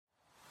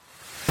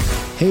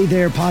Hey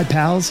there, Pod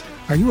Pals.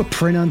 Are you a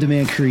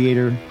print-on-demand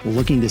creator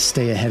looking to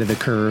stay ahead of the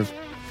curve?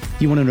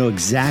 You want to know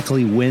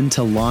exactly when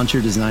to launch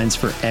your designs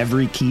for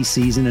every key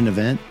season and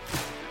event?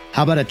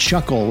 How about a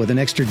chuckle with an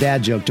extra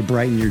dad joke to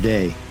brighten your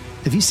day?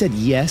 If you said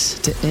yes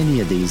to any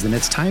of these, then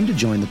it's time to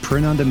join the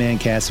Print on Demand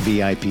Cast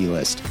VIP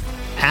list.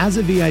 As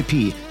a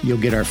VIP, you'll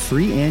get our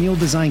free annual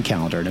design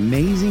calendar, an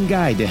amazing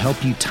guide to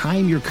help you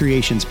time your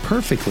creations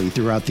perfectly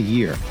throughout the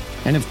year.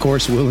 And of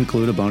course, we'll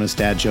include a bonus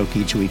dad joke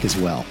each week as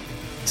well.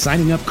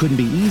 Signing up couldn't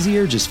be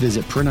easier. Just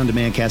visit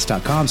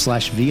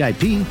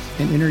printondemandcast.com/VIP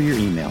and enter your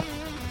email.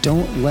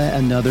 Don't let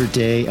another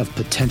day of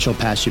potential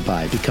pass you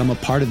by. Become a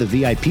part of the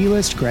VIP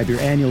list, grab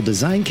your annual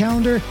design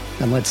calendar,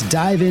 and let's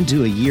dive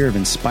into a year of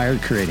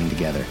inspired creating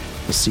together.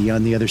 We'll see you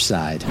on the other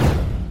side.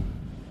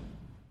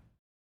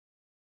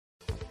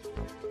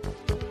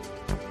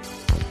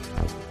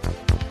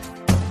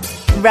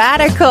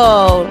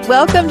 Radical!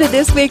 Welcome to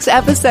this week's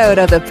episode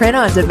of the Print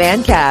on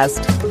Demand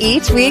Cast.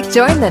 Each week,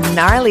 join the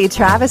gnarly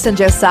Travis and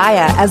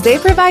Josiah as they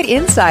provide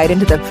insight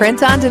into the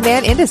print on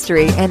demand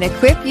industry and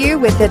equip you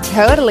with the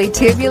totally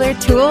tubular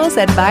tools,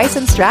 advice,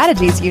 and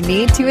strategies you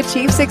need to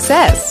achieve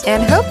success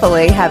and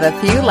hopefully have a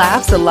few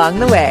laughs along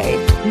the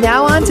way.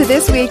 Now on to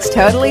this week's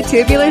Totally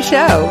Tubular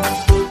Show.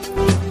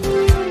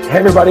 Hey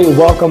everybody,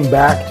 welcome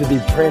back to the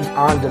Print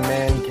on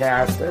Demand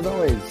Cast. As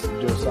always,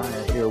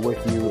 Josiah here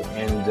with you,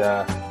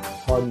 and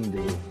pardon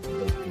the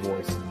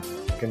voice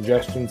and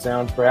congestion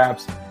sounds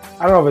perhaps.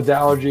 I don't know if it's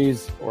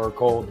allergies or a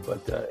cold,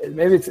 but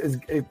maybe it's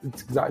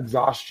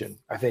exhaustion,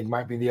 I think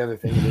might be the other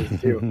thing it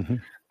is too.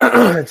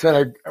 It's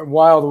been a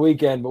wild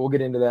weekend, but we'll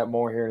get into that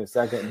more here in a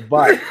second.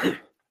 But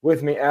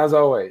with me, as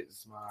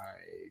always, my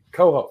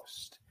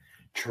co-host,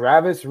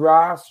 Travis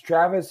Ross.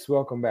 Travis,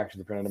 welcome back to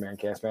the Print on Demand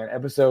Cast, man.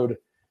 Episode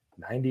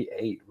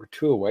 98. We're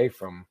 2 away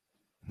from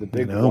the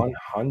big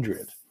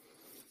 100.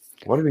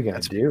 What are we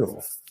going to do?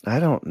 I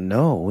don't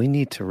know. We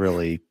need to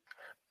really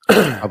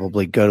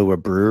probably go to a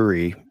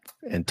brewery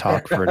and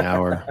talk for an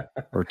hour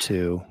or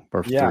two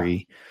or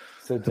three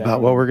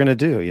about what we're going to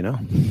do, you know?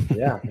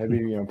 Yeah,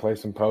 maybe, play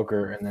some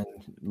poker and then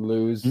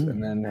lose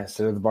and then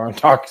sit at the bar and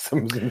talk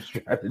some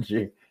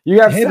strategy. You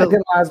got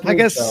second last week. I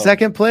got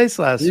second place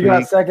last week. You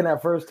got second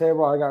at first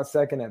table. I got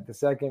second at the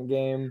second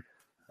game.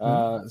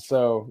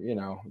 So,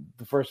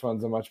 the first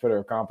one's a much better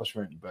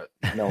accomplishment, but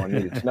no one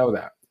needed to know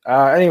that.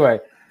 Anyway,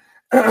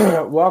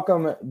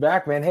 welcome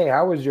back, man. Hey,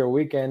 how was your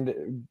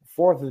weekend?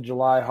 4th of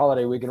July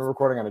holiday weekend. We're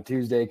recording on a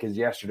Tuesday because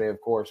yesterday,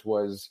 of course,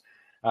 was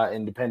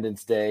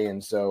Independence Day,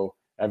 and so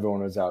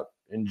everyone was out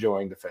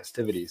enjoying the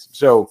festivities.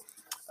 So,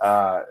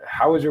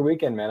 how was your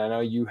weekend, man? I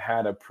know you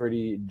had a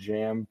pretty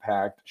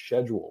jam-packed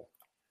schedule.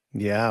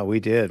 Yeah,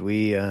 we did.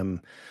 We,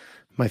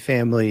 my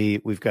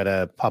family, we've got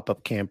a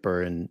pop-up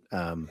camper, and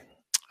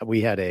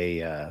we had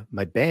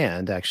my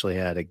band actually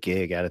had a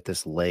gig out at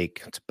this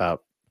lake. It's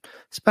about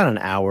an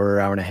hour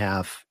and a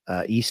half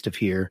east of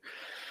here.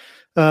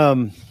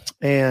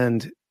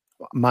 And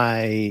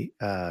my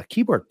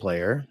keyboard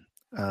player,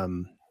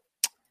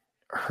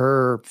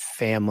 her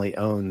family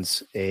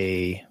owns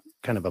a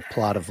kind of a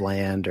plot of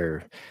land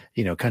or,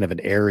 kind of an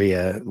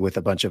area with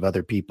a bunch of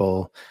other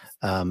people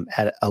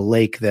at a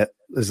lake that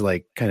was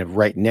like kind of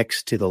right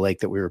next to the lake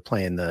that we were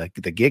playing the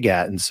gig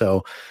at. And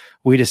so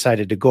we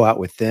decided to go out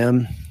with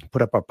them,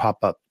 put up our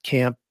pop-up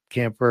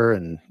camper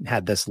and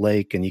had this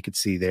lake, and you could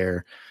see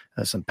there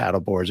some paddle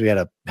boards. We had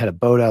a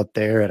boat out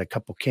there, had a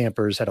couple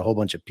campers, had a whole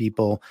bunch of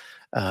people.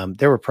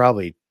 There were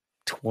probably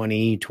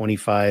 20,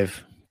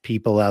 25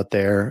 people out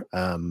there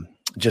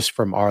just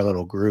from our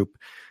little group.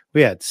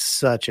 We had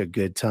such a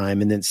good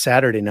time. And then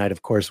Saturday night,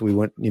 of course, we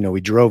went,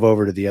 we drove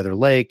over to the other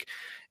lake,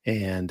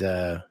 and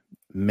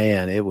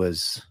man, it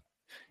was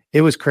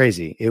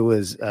crazy. It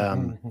was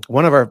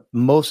one of our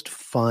most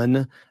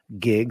fun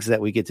gigs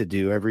that we get to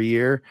do every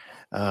year.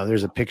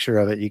 There's a picture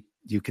of it.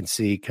 You can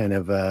see kind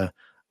of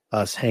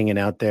us hanging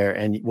out there.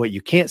 And what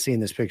you can't see in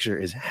this picture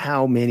is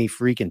how many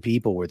freaking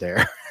people were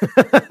there.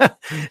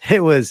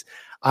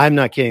 I'm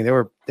not kidding.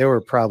 There were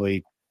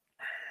probably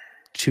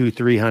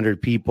 200-300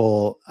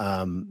 people,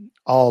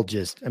 all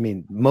just,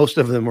 most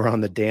of them were on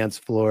the dance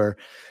floor.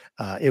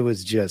 It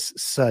was just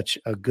such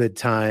a good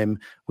time.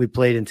 We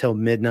played until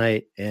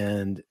midnight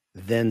and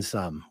then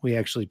some. We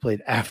actually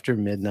played after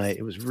midnight.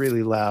 It was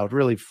really loud,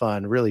 really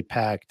fun, really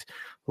packed,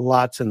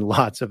 lots and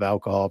lots of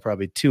alcohol,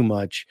 probably too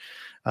much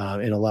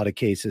in a lot of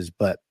cases,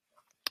 but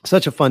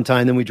such a fun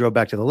time. Then we drove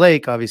back to the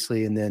lake,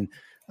 obviously. And then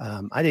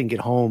I didn't get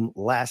home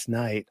last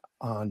night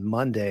on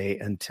Monday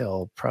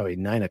until probably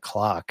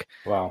 9:00.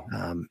 Wow.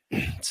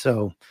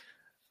 So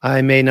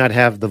I may not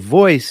have the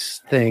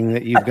voice thing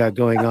that you've got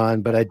going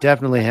on, but I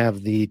definitely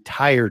have the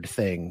tired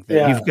thing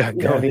that you've got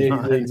going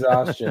on. The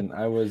exhaustion.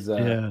 I was,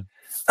 yeah,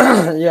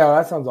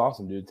 that sounds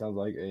awesome, dude. It sounds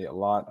like a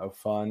lot of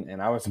fun.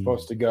 And I was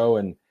supposed to go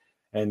and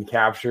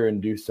capture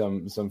and do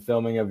some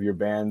filming of your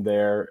band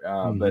there,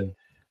 but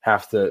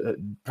have to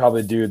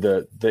probably do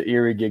the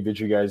Erie gig that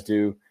you guys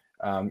do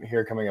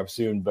here coming up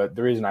soon. But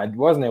the reason I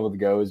wasn't able to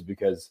go is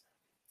because,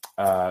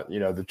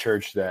 the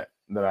church that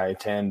I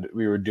attend,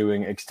 we were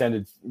doing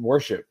extended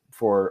worship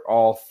for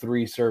all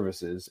 3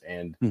 services,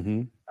 and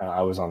Mm-hmm.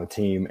 I was on the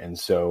team, and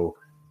so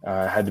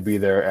I had to be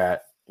there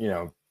at,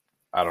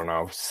 I don't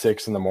know,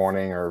 6 in the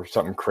morning or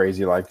something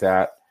crazy like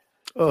that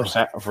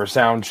for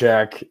sound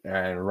check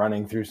and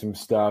running through some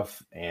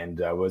stuff, and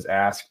was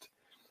asked.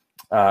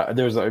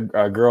 There's a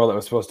girl that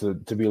was supposed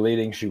to be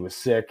leading. She was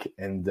sick,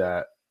 and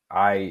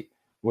I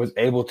was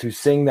able to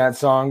sing that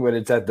song, but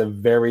it's at the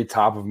very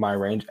top of my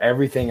range.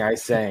 Everything I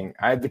sang,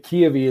 the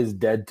key of E is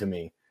dead to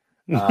me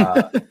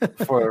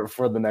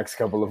for the next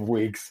couple of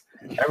weeks.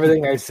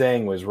 Everything I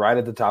sang was right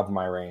at the top of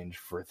my range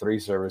for 3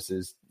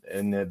 services,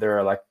 and there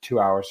are like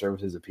 2-hour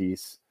services a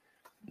piece.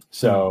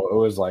 So it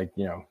was like,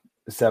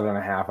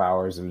 7.5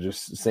 hours of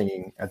just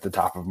singing at the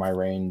top of my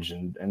range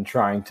and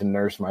trying to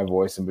nurse my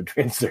voice in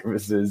between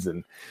services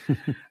and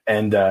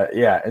and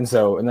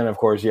then of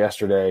course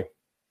yesterday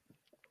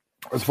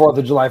it was 4th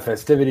of July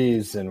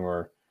festivities, and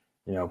we're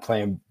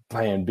playing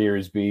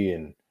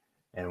Beersby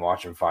and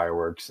watching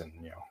fireworks and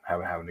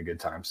having a good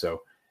time.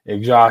 So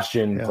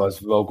exhaustion plus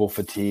vocal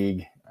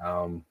fatigue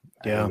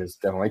has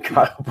definitely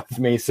caught up with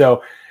me.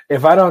 So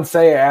if I don't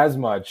say as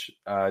much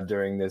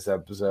during this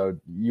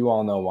episode, you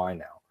all know why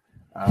now.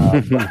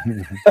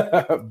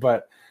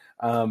 But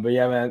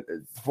yeah, man,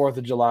 4th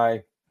of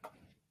July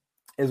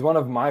is one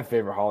of my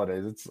favorite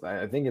holidays.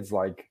 I think it's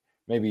like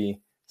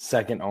maybe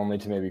second only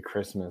to maybe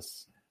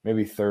Christmas,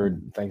 maybe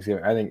third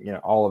Thanksgiving. I think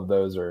all of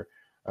those are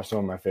some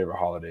of my favorite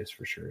holidays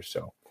for sure.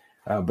 So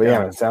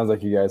it sounds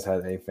like you guys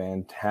had a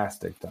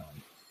fantastic time.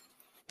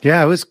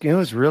 Yeah, it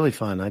was really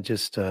fun. I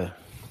just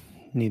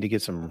need to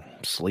get some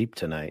sleep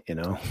tonight,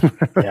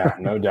 Yeah,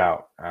 no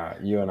doubt.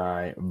 You and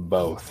I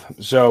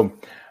both. So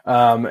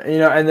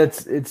and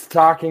it's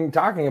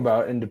talking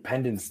about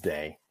Independence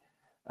Day.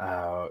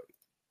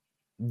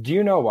 Do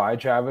you know why,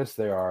 Travis,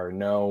 there are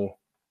no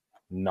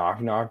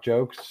knock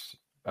jokes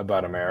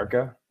about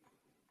America?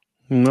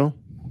 No.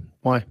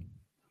 Why?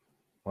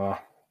 Well,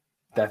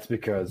 that's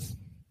because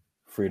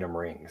freedom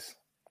rings.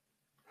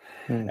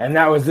 And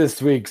that was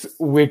this week's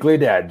weekly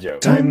dad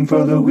joke. Time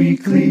for the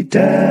weekly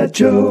dad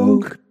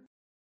joke.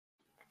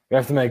 We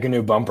have to make a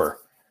new bumper.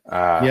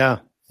 Yeah,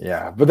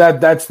 but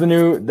that's the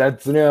new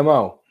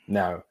MO.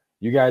 Now,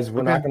 you guys,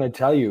 we're not going to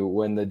tell you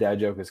when the dad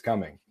joke is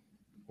coming.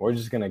 We're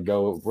just going to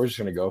go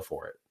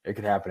for it. It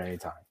could happen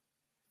anytime.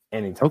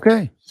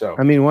 Okay. So,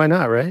 I mean, why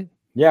not, right?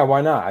 Yeah,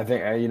 why not? I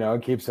think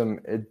it gives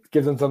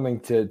them something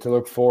to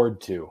look forward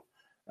to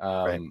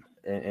in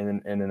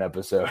an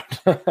episode.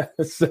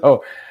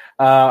 So,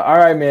 all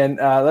right, man.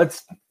 I'm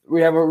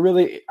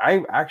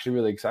actually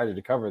really excited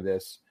to cover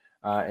this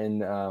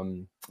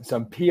in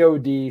some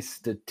POD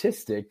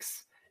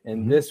statistics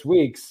in this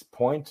week's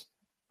Point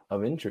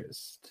of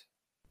Interest.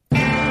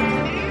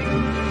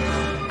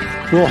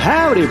 Well,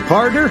 howdy,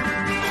 partner.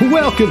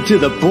 Welcome to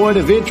the Point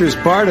of Interest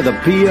part of the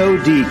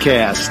POD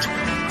cast.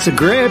 So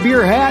grab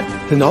your hat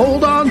and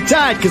hold on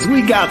tight because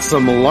we got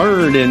some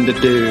learning to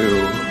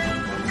do.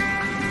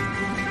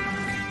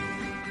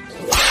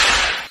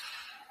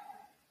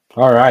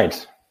 All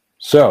right.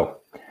 So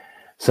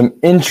some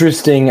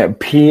interesting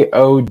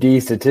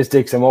POD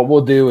statistics. And what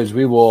we'll do is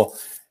we will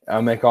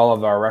make all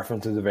of our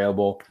references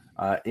available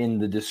in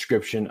the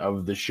description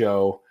of the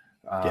show.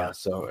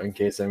 So in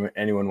case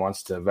anyone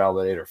wants to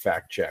validate or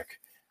fact check,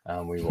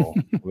 we will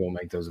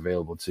make those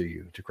available to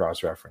you to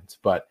cross-reference.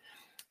 But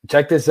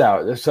check this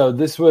out. So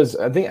this was,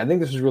 I think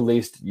this was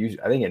released,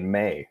 in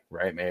May,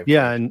 right? May of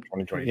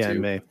 2022. Yeah,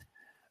 in May.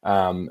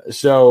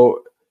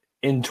 So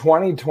in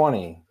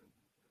 2020,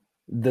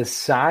 the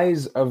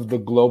size of the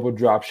global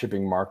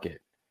dropshipping market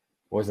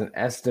was an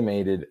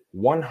estimated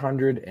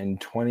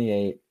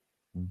 $128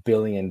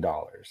 billion in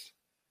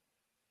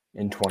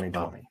 2020.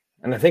 Wow.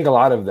 And I think a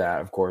lot of that,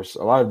 of course,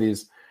 a lot of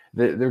these,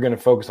 they're going to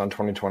focus on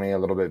 2020 a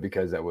little bit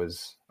because that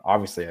was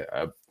obviously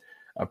a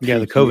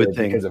the COVID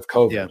thing because of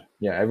COVID.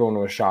 Yeah, everyone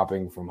was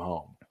shopping from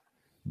home.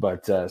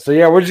 But we're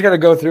just going to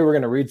go through. We're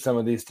going to read some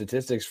of these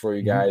statistics for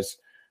you guys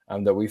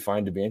that we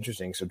find to be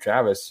interesting. So,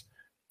 Travis,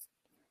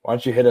 why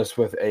don't you hit us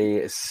with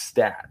a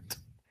stat?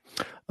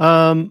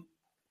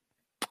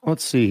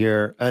 Let's see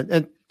here.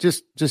 And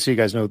just so you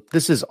guys know,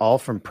 this is all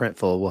from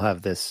Printful. We'll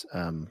have this.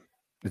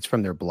 It's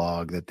from their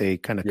blog that they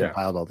kind of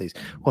compiled all these.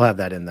 We'll have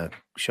that in the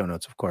show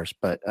notes, of course.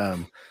 But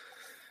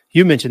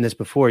you mentioned this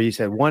before. You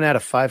said 1 out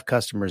of 5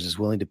 customers is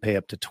willing to pay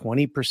up to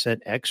 20%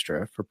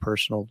 extra for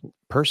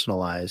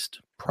personalized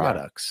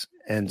products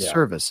and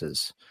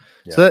services.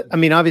 Yeah. So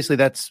obviously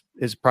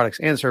is products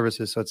and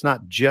services. So it's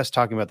not just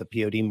talking about the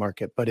POD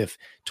market, but if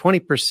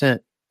 20%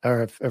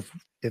 or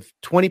if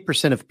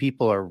 20% of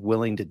people are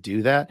willing to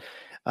do that,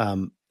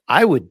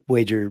 I would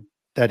wager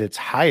that it's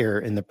higher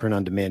in the print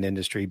on demand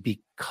industry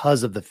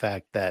because of the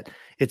fact that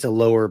it's a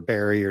lower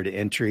barrier to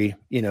entry,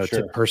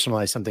 to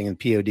personalize something in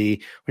POD. When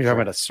you're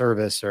talking about a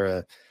service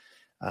or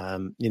a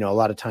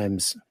lot of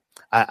times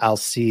I'll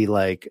see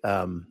like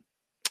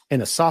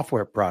in a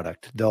software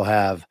product, they'll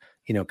have,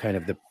 kind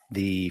of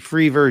the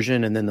free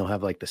version, and then they'll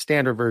have like the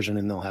standard version,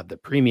 and they'll have the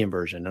premium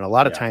version. And a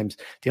lot of times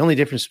the only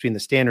difference between the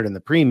standard and the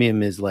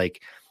premium is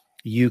like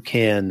you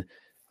can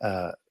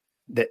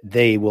that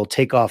they will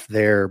take off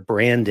their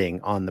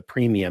branding on the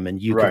premium and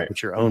you can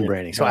put your own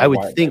branding. So I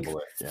would think,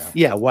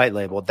 white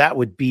label, that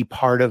would be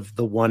part of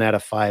the 1 out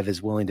of 5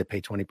 is willing to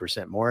pay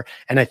 20% more.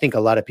 And I think a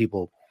lot of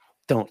people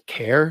don't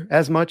care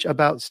as much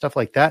about stuff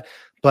like that.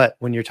 But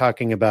when you're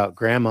talking about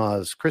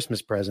grandma's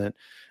Christmas present,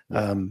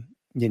 you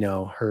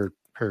know, her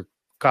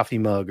coffee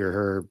mug or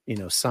her, you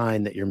know,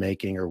 sign that you're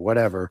making or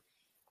whatever,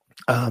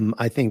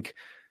 I think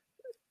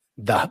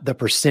the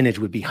percentage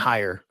would be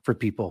higher for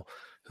people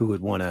who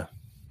would want to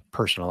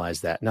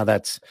personalize that. Now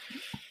that's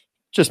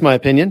just my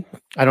opinion.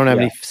 I don't have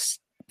any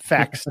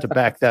facts to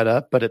back that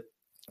up, but it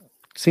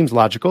seems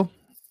logical.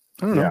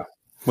 I don't know.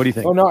 What do you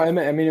think? Oh no, I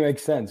mean it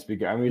makes sense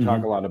because we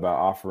talk a lot about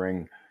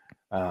offering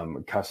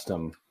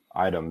custom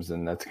items,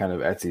 and that's kind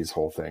of Etsy's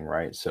whole thing,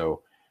 right?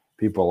 So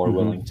people are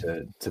willing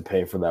to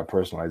pay for that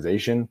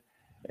personalization.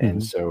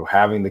 And so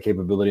having the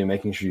capability of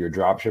making sure your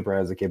drop shipper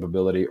has the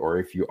capability, or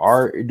if you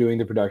are doing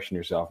the production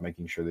yourself,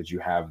 making sure that you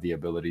have the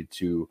ability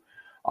to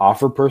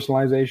offer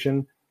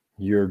personalization,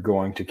 you're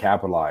going to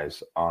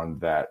capitalize on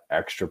that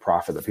extra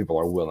profit that people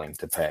are willing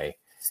to pay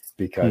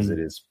because it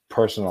is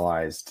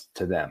personalized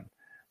to them.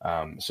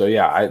 So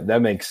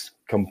that makes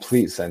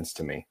complete sense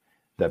to me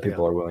that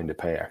people are willing to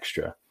pay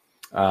extra.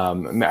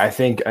 I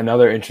think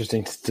another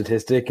interesting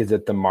statistic is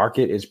that the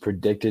market is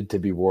predicted to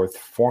be worth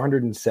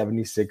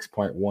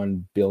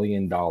 $476.1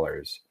 billion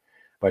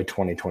by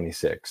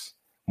 2026,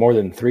 more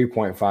than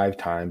 3.5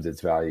 times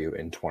its value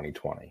in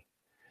 2020.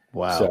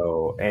 Wow.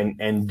 So,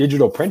 and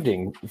digital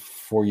printing,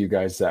 for you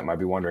guys that might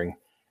be wondering,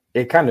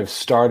 it kind of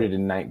started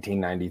in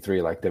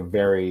 1993, like the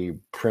very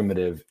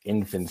primitive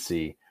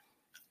infancy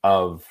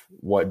of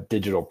what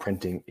digital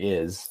printing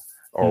is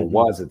or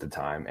was at the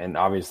time. And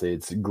obviously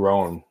it's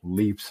grown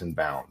leaps and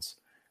bounds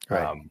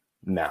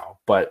now,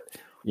 but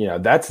you know,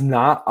 that's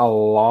not a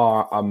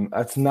lot.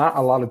 That's not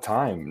a lot of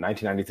time,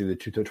 1993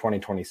 to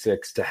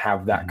 2026, to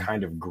have that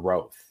kind of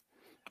growth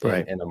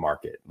in the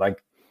market.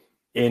 Like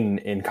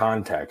in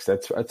context,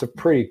 that's a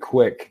pretty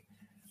quick,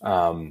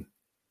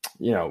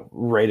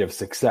 rate of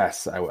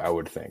success, I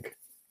would think.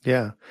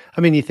 Yeah.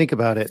 I mean, you think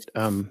about it,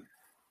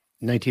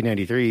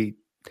 1993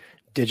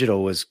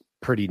 digital was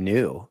pretty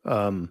new.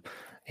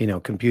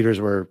 Computers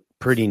were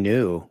pretty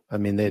new. I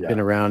mean, they'd been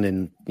around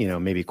in,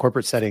 maybe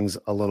corporate settings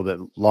a little bit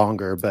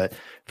longer, but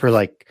for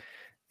like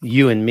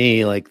you and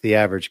me, like the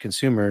average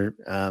consumer,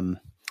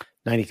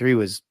 93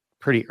 was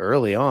pretty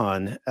early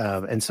on.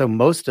 And so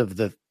most of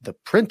the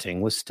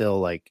printing was still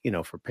like,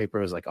 for paper,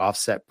 it was like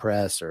offset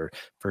press or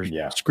for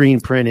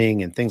screen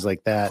printing and things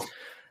like that.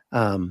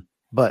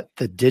 But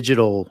the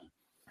digital,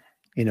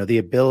 the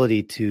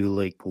ability to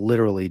like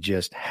literally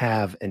just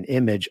have an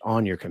image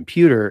on your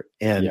computer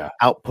and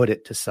output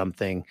it to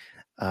something,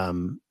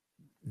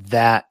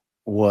 that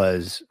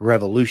was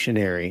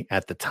revolutionary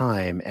at the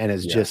time and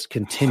has just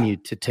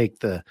continued to take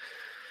the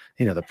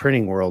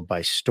printing world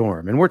by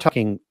storm. And we're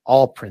talking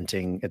all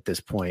printing at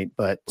this point,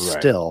 but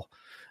still,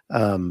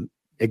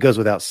 it goes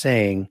without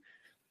saying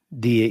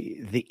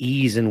the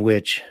ease in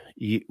which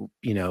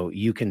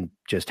you can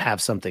just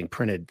have something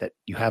printed that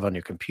you have on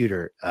your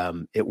computer.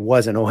 It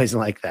wasn't always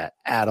like that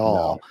at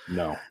all.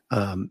 No.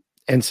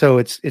 And so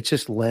it's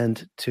just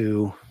lent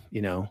to,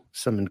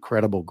 some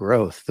incredible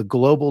growth. The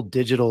global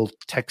digital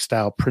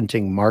textile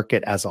printing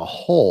market as a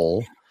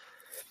whole.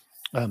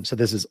 So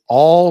this is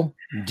all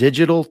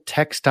digital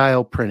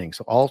textile printing.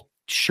 So all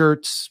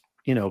shirts,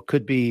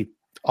 could be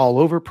all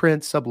over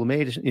print,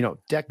 sublimation,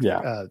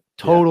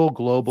 total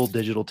global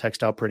digital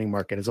textile printing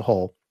market as a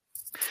whole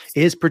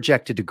is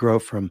projected to grow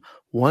from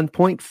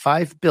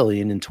 1.5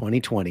 billion in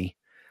 2020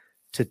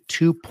 to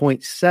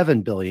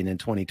 2.7 billion in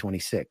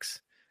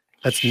 2026.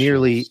 That's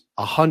nearly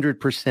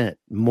 100%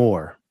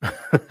 more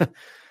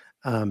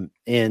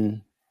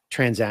in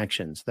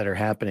transactions that are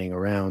happening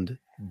around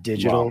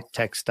digital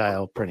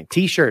textile printing.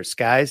 T-shirts,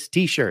 guys,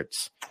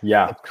 T-shirts.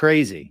 Yeah. That's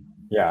crazy.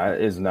 Yeah,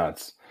 it is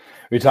nuts.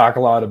 We talk a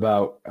lot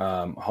about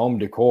home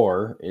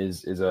decor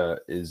is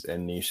a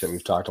niche that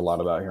we've talked a lot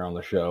about here on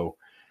the show.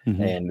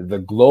 And the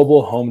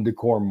global home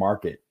decor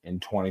market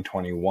in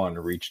 2021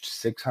 reached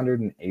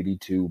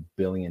 $682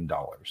 billion,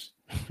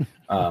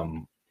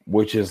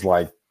 which is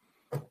like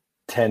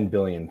 10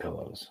 billion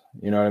pillows.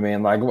 You know what I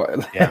mean? Like,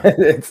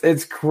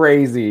 it's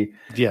crazy.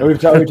 Yeah,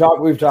 we've talked about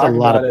a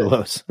lot of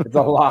pillows. It's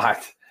a lot.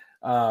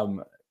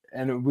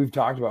 And we've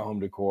talked about home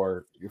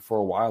decor for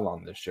a while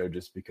on this show,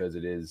 just because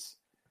it is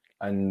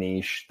a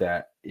niche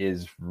that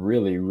is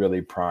really, really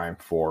prime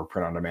for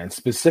print on demand,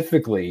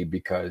 specifically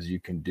because you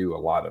can do a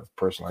lot of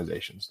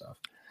personalization stuff.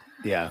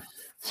 Yeah.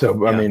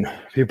 So, I mean,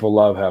 people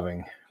love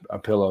having a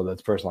pillow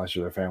that's personalized to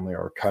their family,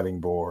 or a cutting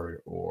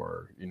board,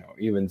 or,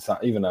 even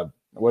a,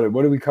 what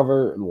do we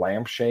cover?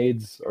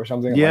 Lampshades or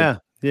something? Yeah.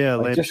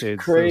 Like just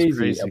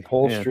crazy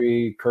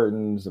upholstery,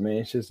 curtains. I mean,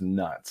 it's just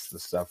nuts, the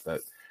stuff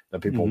that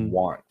people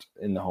want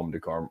in the home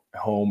decor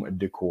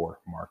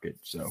market.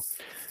 So,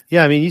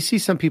 yeah, I mean, you see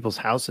some people's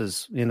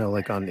houses,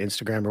 like on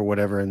Instagram or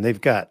whatever, and they've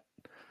got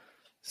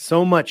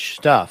so much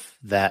stuff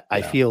that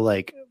I feel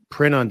like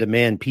print on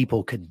demand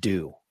people could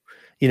do.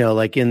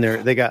 like in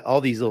there, they got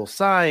all these little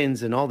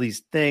signs and all these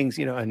things,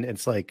 and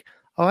it's like,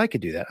 oh, I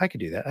could do that. I could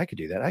do that. I could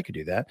do that. I could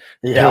do that.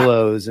 Yeah.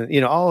 Pillows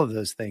and, all of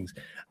those things.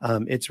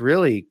 It's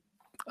really,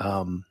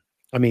 I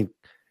mean,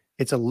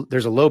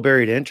 there's a low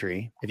barrier to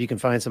entry if you can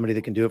find somebody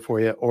that can do it for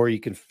you, or you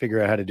can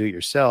figure out how to do it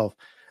yourself.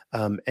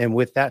 And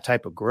with that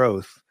type of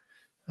growth,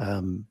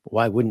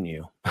 why wouldn't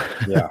you?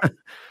 Yeah.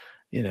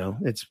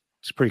 It's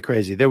pretty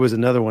crazy. There was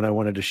another one I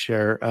wanted to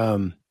share.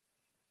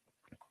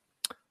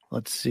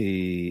 Let's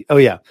see. Oh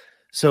yeah.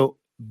 So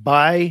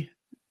by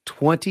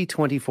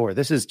 2024,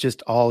 this is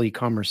just all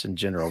e-commerce in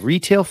general.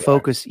 Retail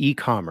focused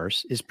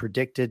e-commerce is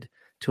predicted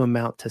to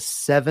amount to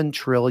 7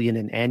 trillion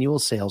in annual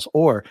sales,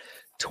 or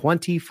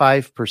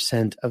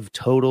 25% of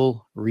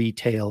total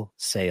retail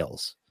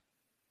sales.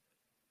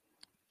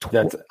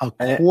 That's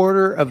a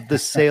quarter of the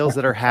sales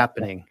that are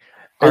happening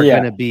are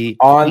going to be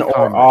on e-commerce.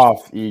 or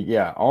off.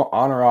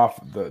 On or off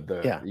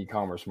the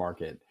e-commerce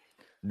market.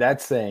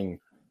 That's saying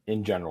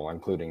in general,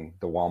 including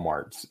the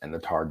Walmarts and the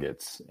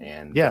Targets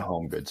and the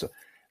Home Goods. So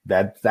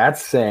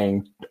that's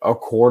saying a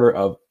quarter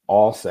of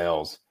all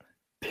sales,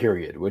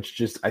 period. Which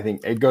just, I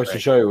think it goes to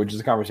show you, which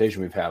is a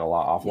conversation we've had a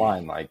lot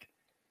offline. Like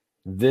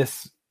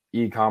this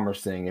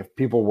e-commerce thing, if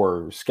people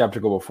were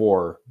skeptical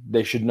before,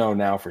 they should know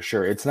now for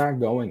sure it's not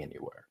going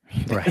anywhere.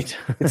 Right.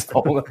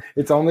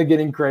 it's only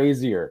getting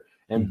crazier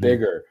and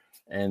bigger,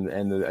 and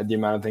the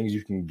amount of things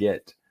you can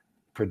get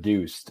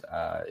produced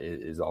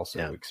is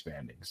also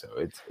expanding. So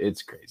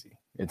it's crazy.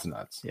 It's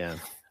nuts. Yeah.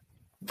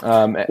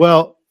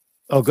 Well,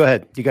 go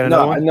ahead. You got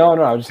another one? No.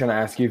 I was just going to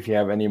ask you if you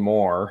have any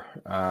more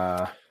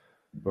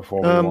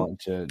before we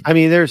want to. I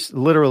mean, there's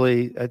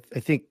literally, I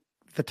think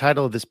the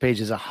title of this page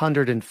is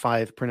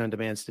 105 print on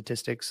demand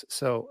statistics.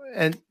 So,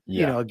 and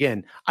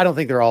again, I don't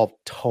think they're all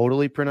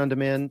totally print on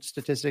demand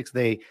statistics.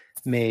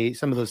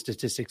 Some of those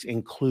statistics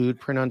include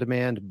print on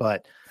demand,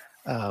 but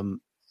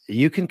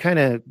you can kind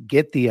of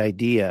get the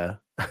idea.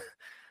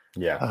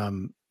 Yeah.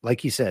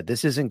 Like you said,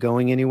 this isn't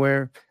going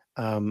anywhere.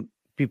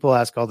 People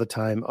ask all the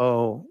time,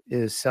 "Oh,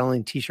 is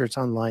selling t-shirts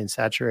online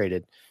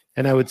saturated?"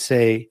 And I would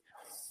say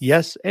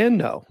yes and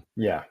no.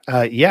 Yeah.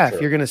 Sure.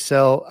 If you're going to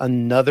sell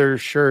another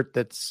shirt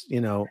that's,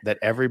 that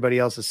everybody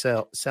else is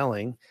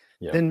selling,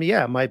 then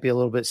it might be a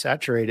little bit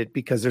saturated,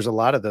 because there's a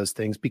lot of those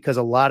things, because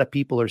a lot of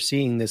people are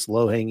seeing this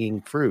low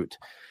hanging fruit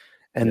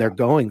and they're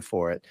going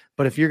for it.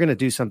 But if you're going to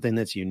do something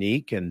that's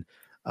unique and,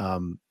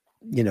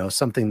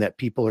 something that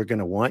people are going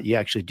to want, you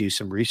actually do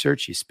some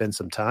research, you spend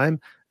some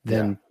time,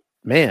 then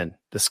man,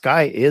 the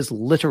sky is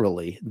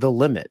literally the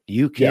limit.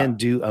 You can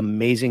do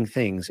amazing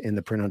things in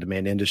the print on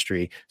demand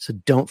industry. So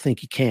don't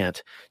think you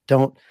can't.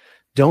 Don't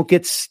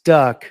get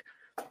stuck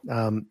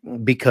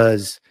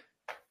because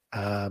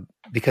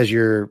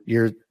you're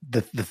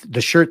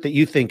the shirt that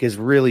you think is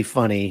really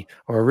funny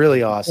or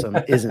really awesome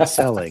isn't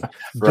selling.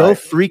 Go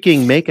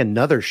freaking make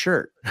another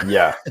shirt.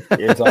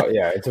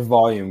 It's a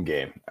volume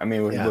game. I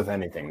mean, with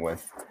anything,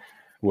 with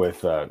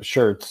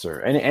shirts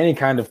or any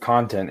kind of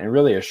content, and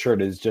really a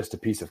shirt is just a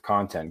piece of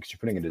content because you're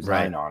putting a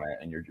design on it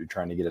and you're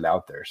trying to get it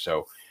out there.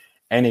 So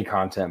any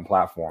content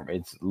platform,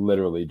 it's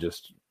literally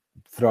just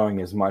throwing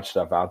as much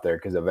stuff out there,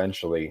 because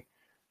eventually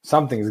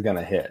something's going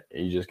to hit.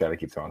 You just got to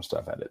keep throwing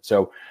stuff at it.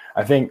 So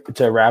I think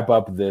to wrap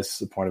up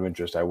this point of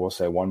interest, I will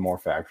say one more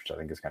fact, which I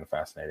think is kind of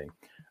fascinating.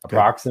 Okay.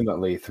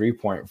 Approximately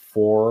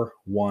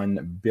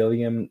 3.41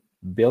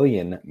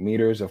 billion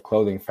meters of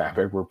clothing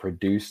fabric were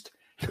produced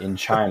in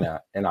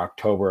China in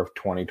October of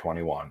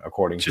 2021,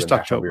 according to the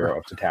National Bureau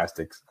of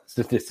Statistics.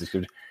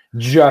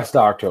 Just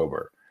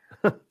October.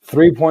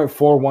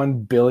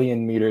 3.41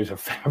 billion meters of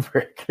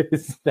fabric.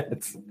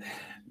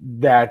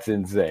 That's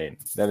insane.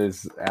 That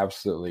is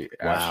absolutely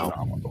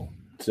astronomical.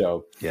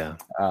 So,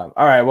 all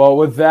right. Well,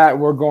 with that,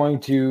 we're going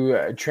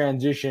to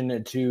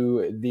transition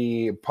to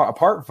the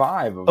part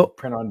 5 of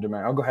print on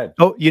demand. Oh, go ahead.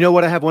 Oh, you know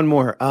what? I have one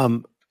more.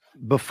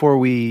 Before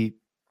we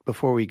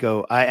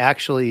go, I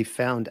actually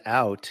found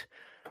out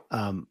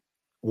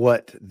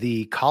what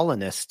the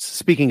colonists,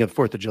 speaking of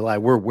 4th of July,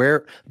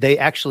 where they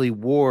actually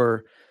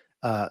wore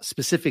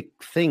specific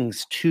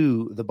things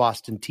to the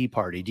Boston Tea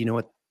Party. Do you know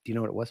what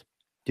it was?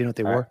 Do you know what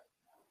they wore?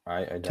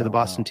 I don't to the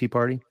Boston Tea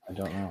Party? I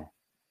don't know.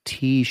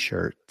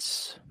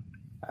 T-shirts.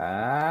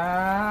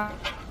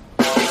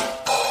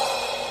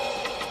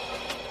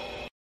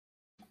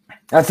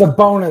 That's a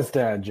bonus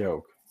dad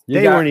joke.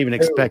 They weren't even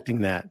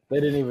expecting that. They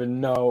didn't even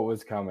know it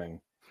was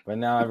coming. But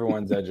now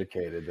everyone's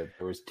educated that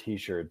there was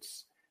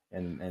T-shirts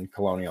in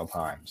colonial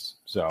times.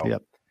 So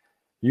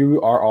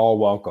you are all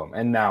welcome.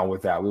 And now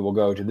with that, we will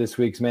go to this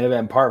week's main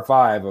event, part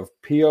 5 of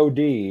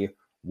POD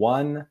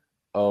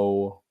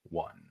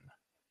 101.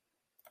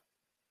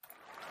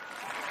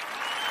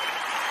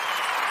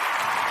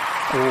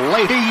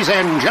 Ladies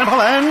and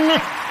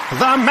gentlemen,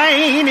 the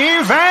main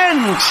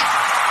event.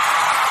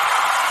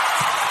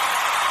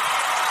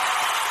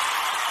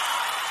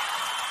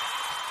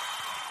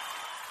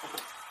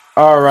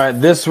 All right,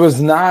 this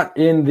was not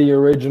in the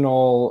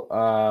original,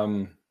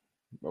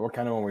 we're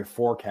kind of when we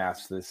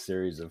forecast this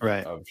series of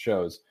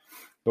shows,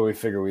 but we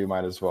figure we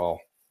might as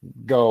well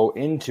go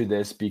into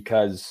this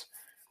because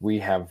we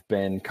have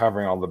been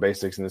covering all the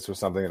basics, and this was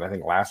something that I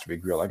think last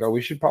week we were like, oh,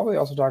 we should probably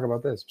also talk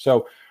about this.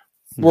 So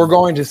we're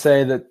going to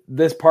say that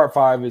this part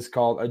 5 is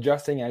called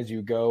Adjusting as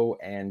You Go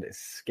and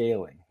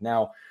Scaling.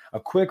 Now, a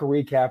quick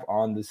recap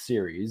on the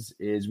series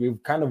is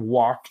we've kind of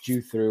walked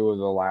you through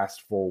the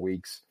last 4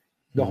 weeks.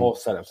 The whole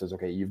setup says,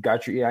 okay, you've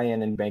got your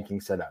EIN and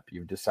banking set up.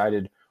 You've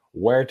decided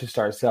where to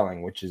start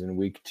selling, which is in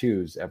week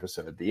 2's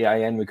episode. The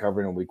EIN we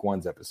covered in week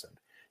 1's episode.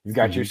 You've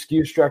got your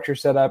SKU structure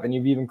set up, and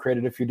you've even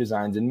created a few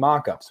designs and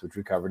mock-ups, which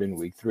we covered in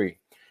week 3.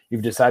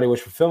 You've decided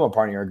which fulfillment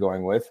partner you're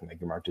going with,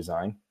 Make Your Mark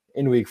Design,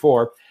 in week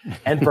 4.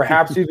 And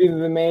perhaps you've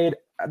even made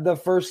the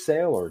first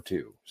sale or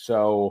two.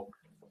 So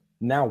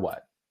now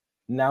what?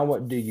 Now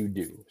what do you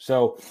do?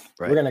 So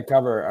we're going to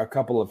cover a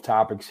couple of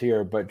topics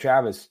here. But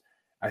Travis,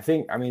 I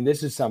mean,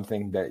 this is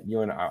something that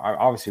you and I,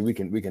 obviously we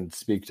can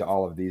speak to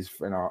all of these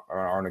in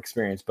our own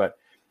experience, but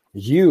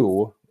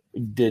you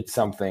did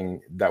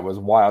something that was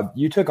wild.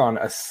 You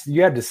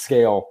you had to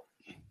scale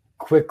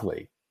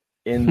quickly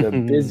in the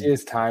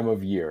busiest time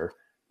of year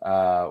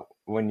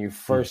when you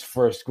first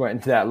went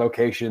into that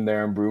location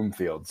there in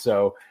Broomfield.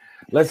 So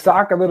let's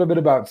talk a little bit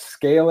about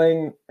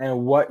scaling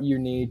and what you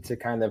need to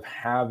kind of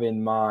have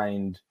in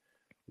mind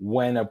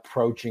when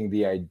approaching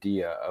the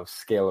idea of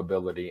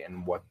scalability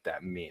and what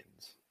that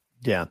means.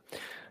 Yeah.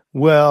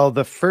 Well,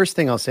 the first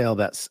thing I'll say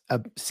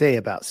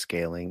about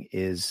scaling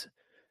is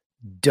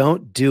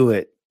don't do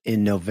it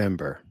in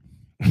November.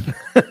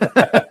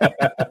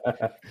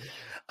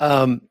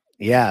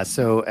 Yeah.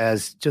 So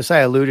as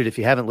Josiah alluded, if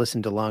you haven't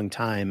listened a long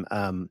time,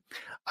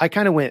 I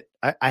kind of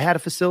I had a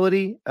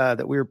facility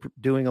that we were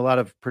doing a lot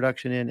of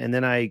production in, and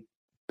then I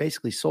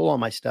basically sold all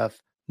my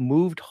stuff,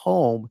 moved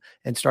home,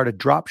 and started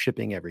drop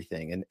shipping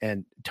everything,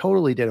 and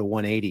totally did a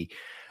 180.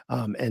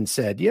 And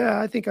said, yeah,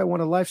 I think I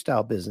want a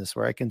lifestyle business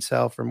where I can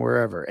sell from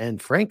wherever.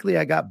 And frankly,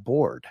 I got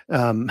bored.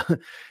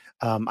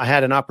 I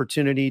had an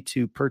opportunity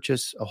to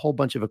purchase a whole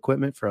bunch of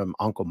equipment from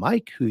Uncle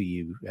Mike, who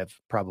you have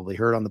probably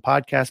heard on the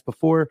podcast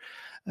before.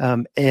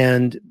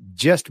 And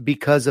just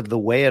because of the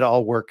way it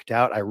all worked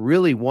out, I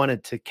really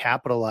wanted to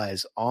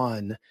capitalize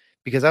on,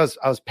 because I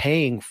was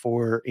paying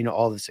for,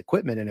 all this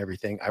equipment and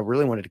everything. I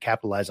really wanted to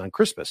capitalize on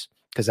Christmas,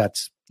 because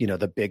that's,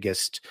 the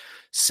biggest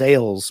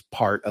sales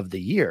part of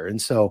the year.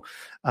 And so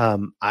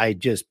I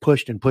just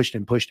pushed and pushed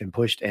and pushed and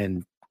pushed,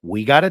 and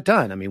we got it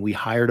done. I mean, we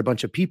hired a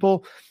bunch of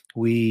people.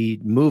 We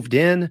moved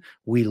in.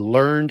 We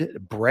learned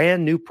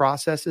brand new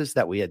processes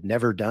that we had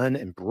never done: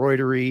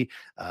 embroidery.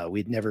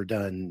 We'd never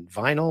done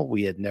vinyl.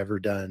 We had never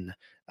done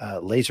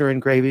laser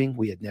engraving.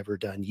 We had never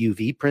done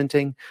UV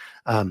printing.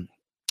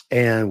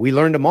 And we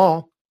learned them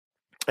all,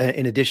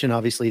 in addition,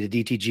 obviously,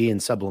 to DTG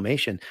and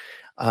sublimation,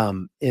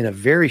 in a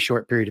very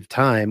short period of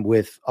time,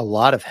 with a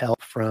lot of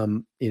help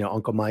from,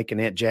 Uncle Mike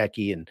and Aunt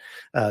Jackie and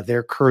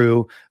their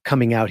crew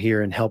coming out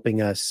here and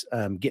helping us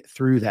get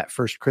through that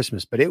first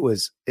Christmas. But it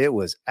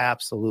was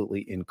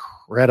absolutely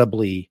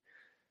incredibly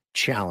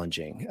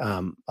challenging.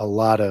 A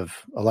lot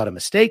of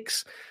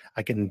mistakes.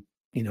 I can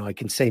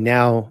say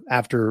now,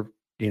 after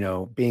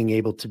being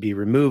able to be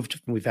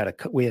removed, we had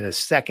a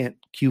second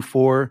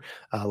Q4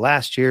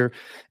 last year.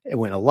 It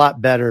went a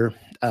lot better.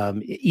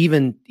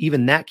 Even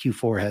that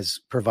Q4 has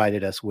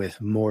provided us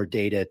with more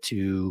data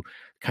to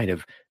kind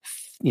of,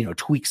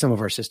 tweak some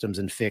of our systems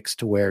and fix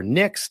to where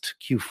next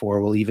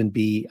Q4 will even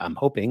be, I'm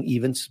hoping,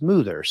 even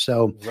smoother.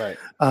 So,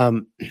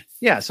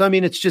 yeah. So, I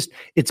mean,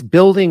 it's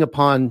building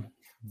upon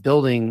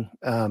building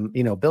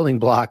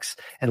blocks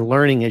and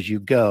learning as you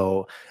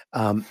go.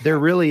 There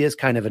really is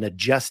kind of an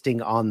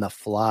adjusting on the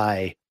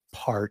fly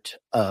part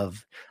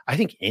of, I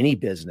think, any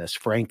business,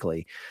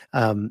 frankly.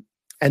 And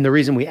the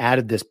reason we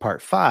added this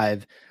part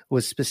 5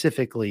 was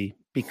specifically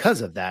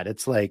because of that.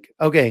 It's like,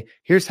 okay,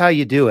 here's how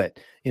you do it.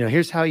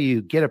 Here's how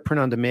you get a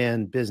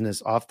print-on-demand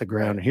business off the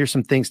ground. And here's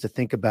some things to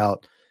think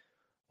about.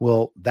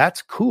 Well,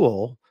 that's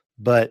cool,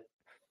 but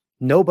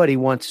nobody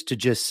wants to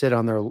just sit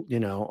on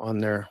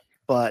their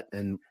butt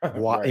and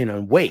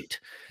wait.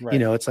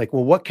 Right. It's like,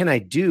 well, what can I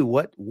do?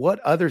 What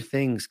other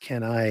things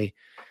can I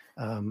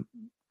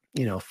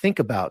think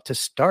about to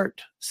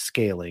start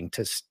scaling?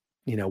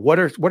 What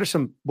are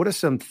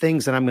some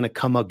things that I'm going to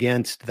come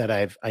against that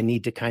I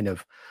need to kind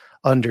of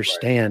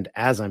understand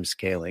as I'm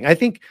scaling? I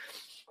think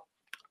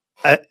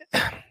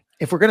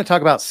if we're going to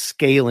talk about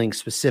scaling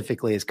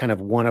specifically as kind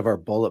of one of our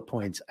bullet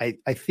points, I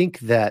think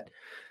that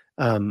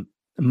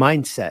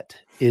mindset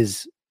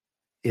is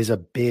a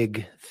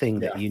big thing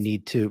that you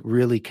need to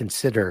really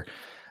consider,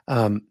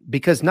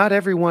 because not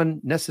everyone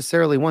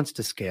necessarily wants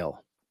to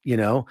scale.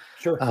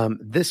 Sure.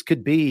 This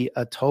could be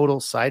a total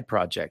side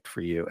project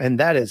for you, and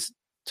that is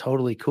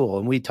totally cool.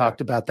 And we talked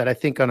about that, I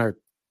think, on our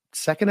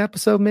second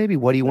episode, maybe.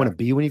 What do you want to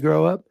be when you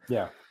grow up?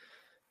 Yeah.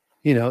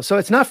 So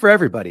it's not for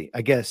everybody,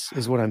 I guess,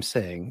 is what I'm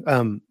saying.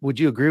 Would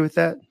you agree with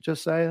that,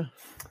 Josiah?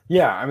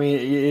 Yeah. I mean,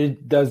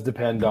 it does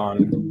depend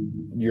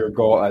on your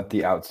goal at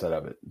the outset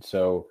of it.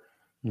 So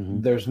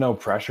there's no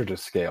pressure to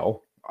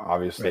scale.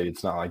 Obviously,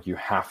 It's not like you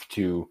have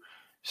to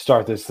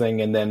start this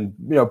thing and then,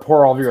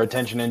 pour all of your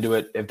attention into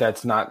it if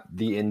that's not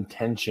the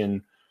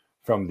intention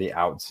from the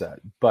outset.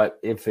 But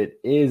if it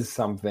is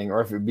something,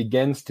 or if it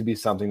begins to be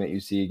something that you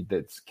see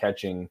that's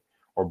catching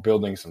or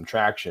building some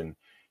traction,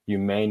 you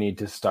may need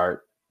to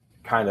start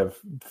kind of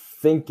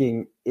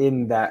thinking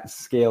in that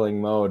scaling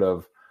mode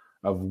of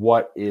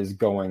what is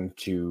going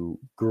to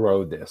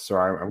grow this. So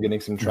I'm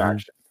getting some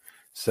traction.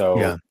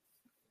 So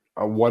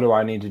what do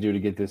I need to do to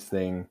get this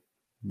thing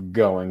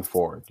going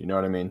forward? You know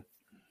what I mean?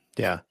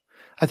 Yeah.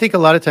 I think a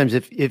lot of times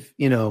if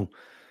you know,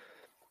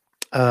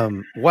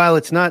 while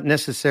it's not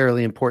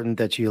necessarily important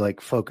that you like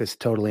focus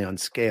totally on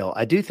scale,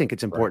 I do think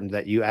it's important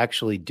that you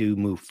actually do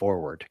move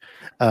forward,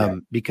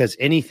 because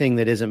anything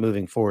that isn't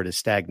moving forward is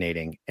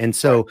stagnating. And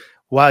so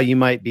while you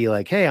might be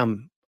like, hey,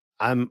 I'm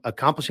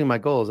accomplishing my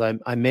goals.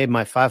 I made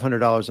my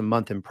 $500 a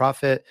month in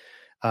profit.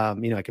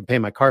 I can pay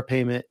my car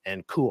payment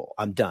and cool,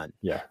 I'm done.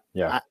 Yeah.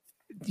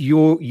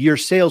 Your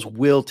sales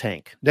will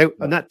tank. They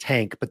not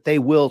tank, but they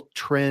will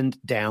trend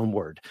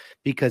downward,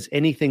 because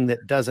anything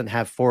that doesn't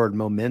have forward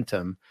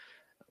momentum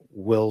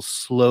will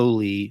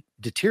slowly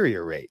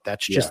deteriorate.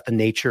 That's just the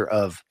nature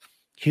of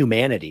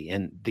humanity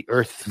and the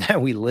earth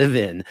that we live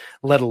in,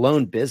 let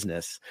alone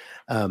business.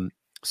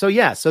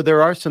 So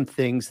there are some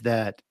things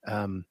that,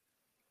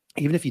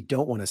 even if you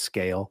don't want to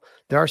scale,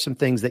 there are some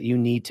things that you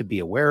need to be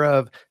aware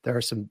of. There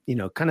are some,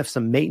 kind of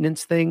some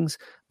maintenance things,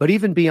 but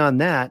even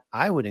beyond that,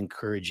 I would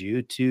encourage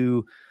you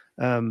to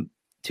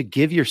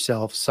give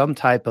yourself some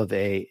type of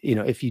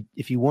if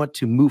you want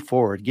to move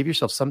forward, give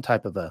yourself some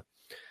type of a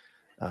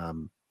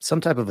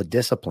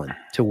discipline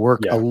to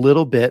work a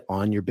little bit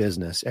on your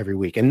business every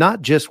week, and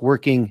not just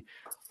working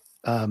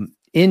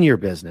in your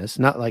business,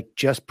 not like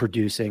just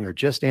producing or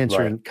just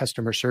answering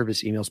customer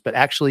service emails, but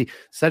actually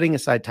setting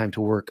aside time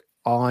to work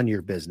on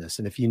your business.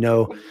 And if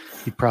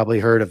you've probably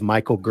heard of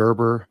Michael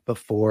Gerber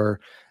before,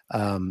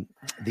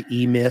 the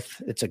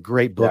E-Myth. It's a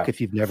great book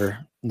if you've never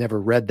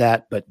read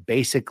that, but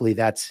basically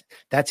that's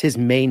his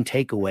main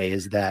takeaway,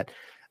 is that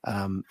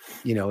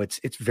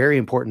it's very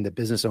important that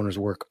business owners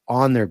work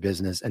on their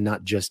business and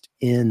not just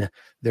in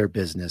their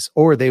business,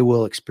 or they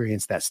will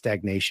experience that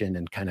stagnation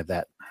and kind of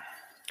that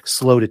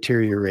slow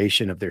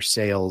deterioration of their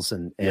sales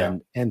and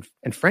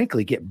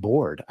frankly get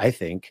bored, I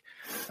think,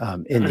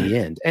 in the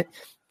end. And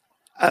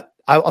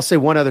I'll say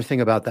one other thing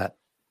about that.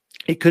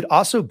 It could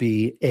also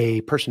be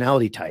a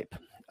personality type.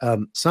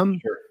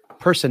 Some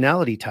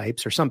personality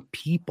types, or some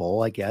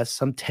people, I guess,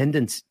 some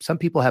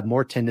people have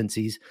more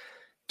tendencies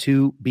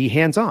to be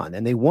hands-on,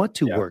 and they want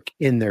to work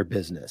in their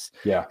business.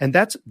 Yeah. And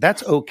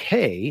that's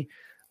okay.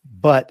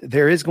 But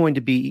there is going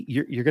to be,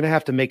 you're going to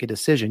have to make a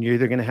decision. You're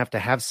either going to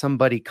have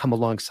somebody come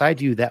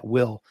alongside you that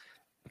will,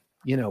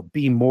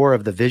 be more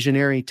of the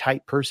visionary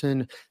type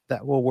person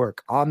that will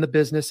work on the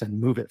business and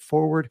move it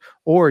forward,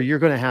 or you're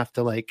going to have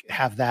to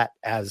have that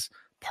as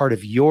part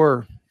of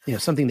your,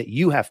 something that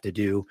you have to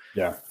do.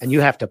 Yeah. And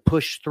you have to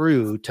push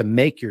through to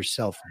make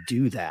yourself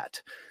do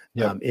that.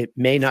 Yeah. It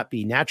may not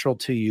be natural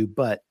to you,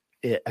 but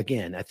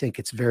again, I think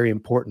it's very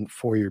important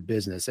for your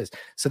business.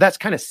 So that's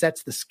kind of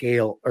sets the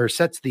scale, or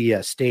sets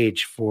the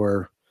stage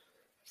for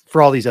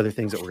all these other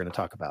things that we're going to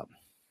talk about.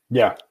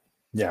 Yeah.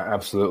 Yeah,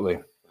 absolutely.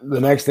 The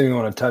next thing we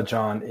want to touch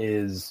on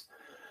is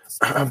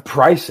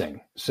pricing.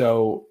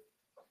 So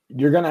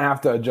you're going to have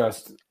to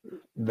adjust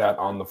that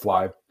on the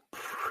fly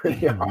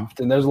pretty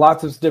often. There's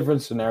lots of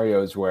different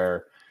scenarios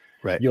where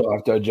you'll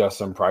have to adjust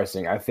some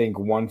pricing. I think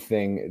one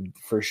thing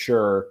for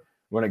sure,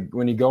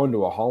 when you go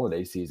into a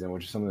holiday season,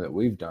 which is something that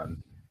we've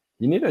done,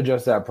 you need to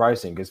adjust that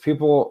pricing, because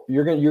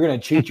you're going to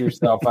cheat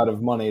yourself out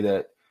of money,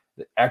 that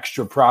the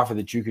extra profit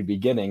that you could be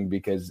getting,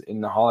 because in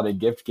the holiday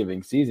gift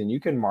giving season, you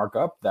can mark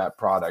up that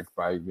product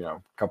by a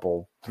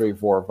couple, $3,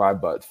 $4,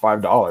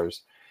 $5.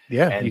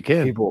 Yeah, and you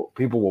can.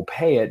 People will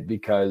pay it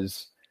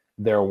because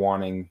they're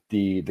wanting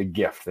the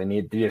gift.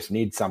 They just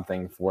need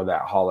something for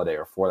that holiday,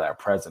 or for that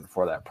present,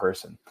 for that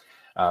person.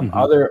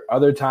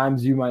 Other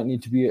times you might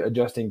need to be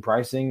adjusting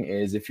pricing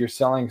is if you're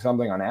selling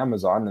something on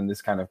Amazon, and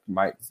this kind of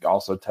might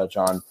also touch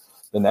on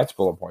the next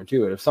bullet point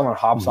too. And if someone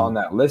hops on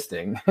that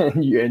listing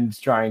and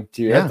trying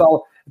to, that's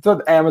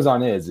what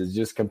Amazon is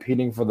just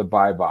competing for the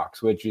buy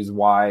box, which is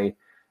why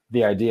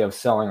the idea of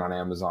selling on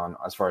Amazon,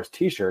 as far as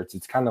t-shirts,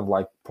 it's kind of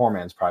like poor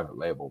man's private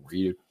label, where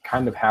you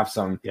kind of have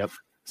some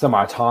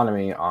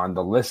autonomy on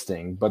the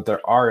listing, but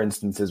there are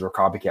instances where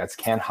copycats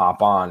can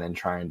hop on and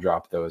try and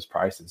drop those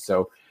prices.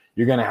 So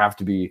you're going to have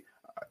to be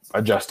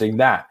adjusting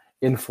that.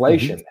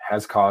 Inflation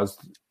has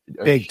caused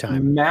a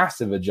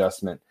massive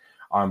adjustment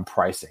on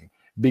pricing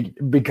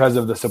because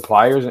of the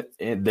suppliers,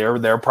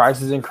 their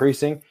prices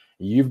increasing.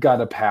 You've got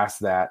to pass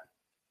that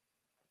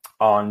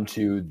on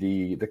to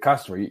the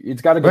customer.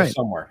 It's got to go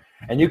somewhere.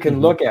 And you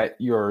can look at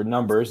your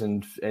numbers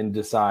and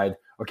decide,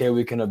 okay,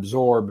 we can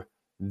absorb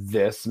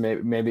this.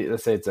 Maybe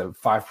let's say it's a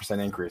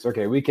 5% increase.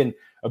 Okay, we can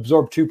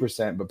absorb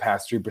 2%, but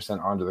pass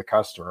 3% onto the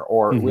customer,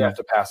 or we have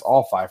to pass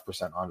all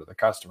 5% onto the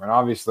customer. And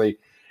obviously,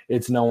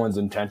 it's no one's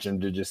intention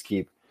to just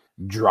keep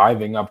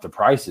driving up the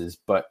prices.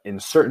 But in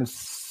certain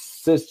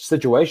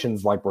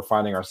situations, like we're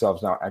finding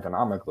ourselves now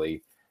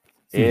economically,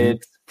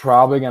 it's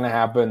probably going to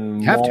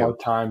happen more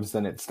times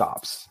than it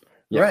stops.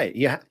 Yeah. Right.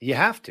 Yeah, you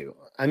have to.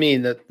 I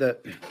mean,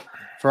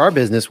 for our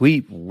business,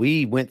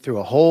 we went through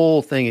a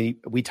whole thing, and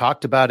we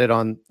talked about it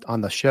on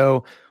the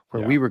show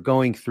where we were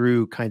going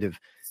through kind of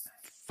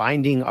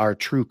finding our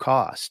true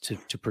cost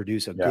to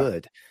produce a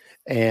good.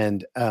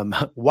 And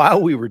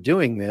while we were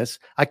doing this,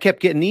 I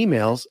kept getting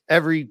emails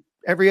every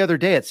other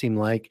day, it seemed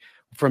like,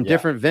 from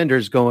different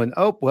vendors going,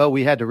 oh, well,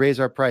 we had to raise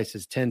our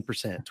prices 10%,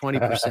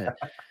 20%,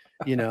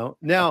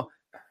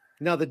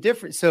 now the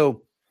difference.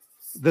 So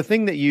the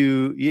thing that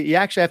you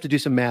actually have to do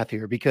some math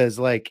here, because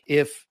like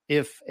if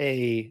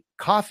a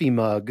coffee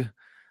mug,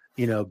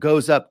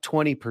 goes up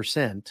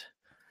 20%,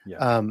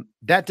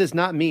 that does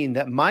not mean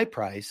that my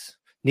price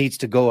needs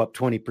to go up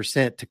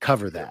 20% to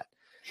cover that.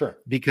 Sure.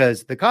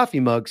 Because the coffee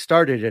mug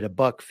started at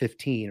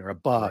 $1.15 or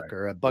 $1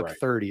 or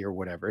 $1.30 or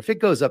whatever. If it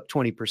goes up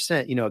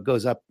 20%, it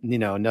goes up,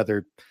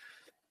 another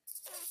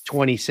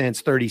 20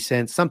 cents, 30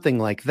 cents, something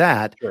like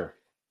that. Sure.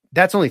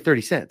 That's only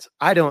 30 cents.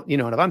 I don't,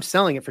 and if I'm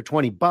selling it for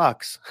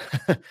 $20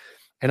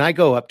 and I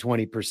go up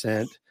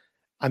 20%,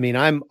 I mean,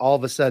 I'm all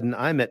of a sudden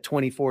I'm at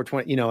 24,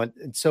 20,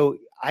 and so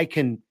I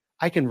can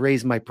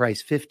raise my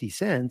price 50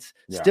 cents,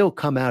 still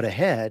come out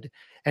ahead.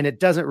 And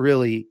it doesn't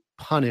really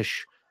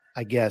punish,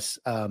 I guess,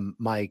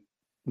 my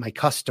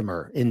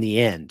customer in the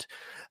end.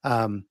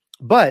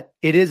 But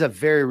it is a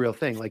very real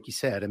thing. Like you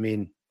said, I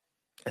mean,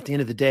 at the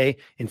end of the day,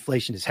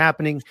 inflation is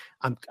happening.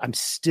 I'm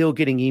still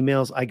getting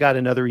emails. I got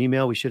another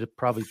email. We should have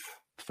probably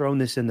thrown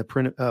this in the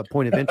point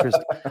of interest.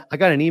 I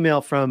got an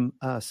email from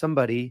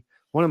somebody,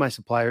 one of my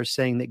suppliers,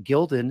 saying that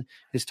Gildan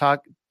is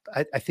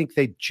I think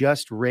they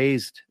just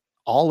raised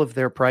all of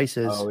their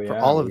prices for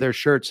all of their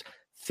shirts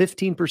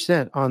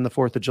 15% on the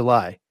 4th of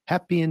July.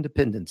 Happy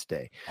Independence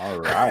Day. All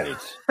right.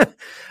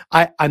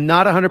 I'm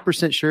not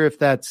 100% sure if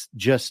that's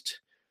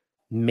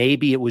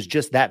maybe it was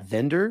just that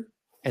vendor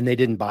and they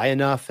didn't buy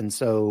enough. And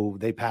so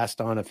they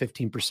passed on a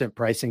 15%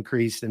 price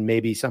increase. And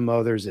maybe some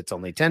others, it's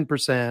only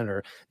 10%,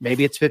 or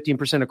maybe it's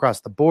 15%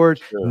 across the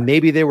board. Sure.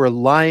 Maybe they were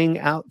lying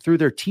out through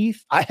their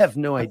teeth. I have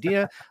no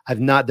idea.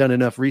 I've not done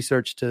enough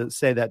research to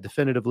say that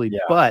definitively,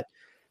 but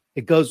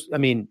it goes, I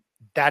mean,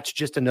 that's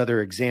just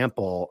another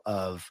example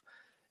of,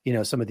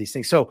 some of these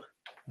things. So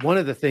one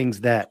of the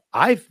things that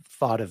I've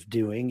thought of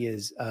doing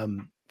is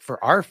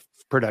for our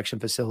production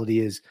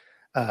facility is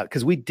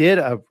because we did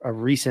a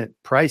recent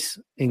price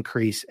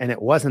increase and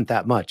it wasn't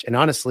that much. And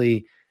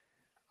honestly,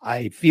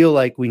 I feel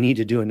like we need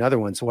to do another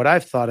one. So what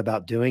I've thought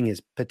about doing is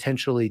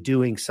potentially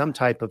doing some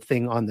type of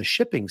thing on the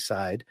shipping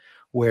side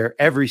where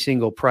every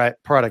single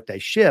product I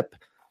ship,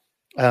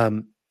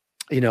 I'm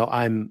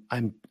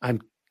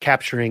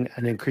capturing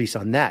an increase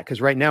on that.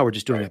 Because right now we're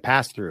just doing a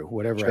pass through,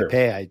 whatever I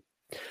pay.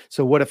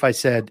 So what if I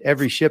said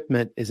every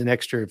shipment is an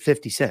extra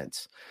 50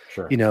 cents?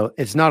 Sure.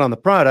 It's not on the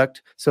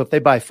product. So if they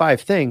buy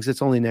 5 things,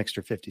 it's only an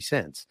extra 50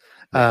 cents.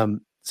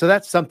 So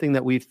that's something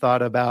that we've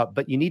thought about,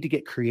 but you need to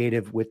get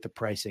creative with the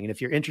pricing. And if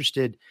you're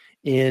interested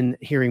in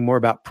hearing more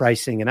about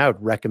pricing, and I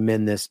would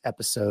recommend this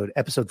episode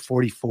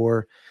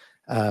 44.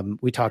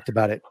 We talked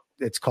about it.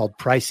 It's called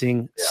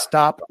Pricing.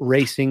 Stop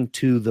Racing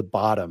to the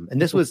Bottom.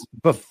 And this was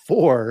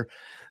before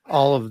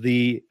all of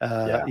the,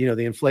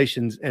 the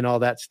inflations and all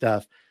that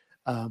stuff.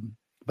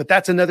 But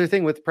that's another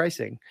thing with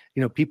pricing.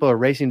 People are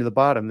racing to the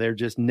bottom. They're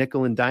just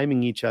nickel and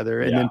diming each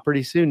other. And then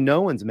pretty soon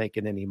no one's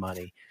making any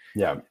money.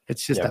 Yeah.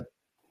 It's just a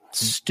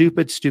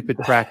stupid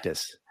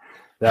practice.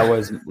 That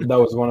was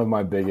one of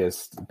my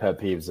biggest pet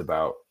peeves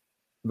about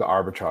the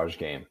arbitrage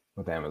game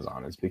with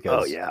Amazon, is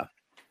because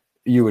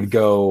you would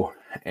go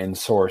and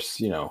source,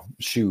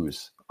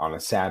 shoes on a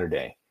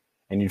Saturday,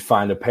 and you'd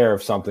find a pair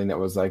of something that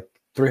was like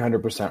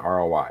 300%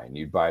 ROI, and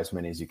you'd buy as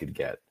many as you could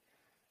get.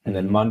 And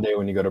then Monday,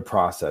 when you go to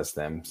process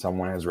them,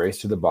 someone has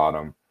raced to the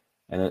bottom,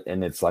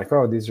 and it's like,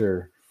 oh, these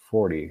are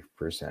 40%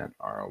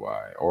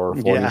 ROI or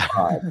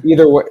 45.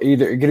 Either way,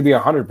 either it's going to be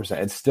 100%.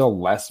 It's still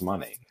less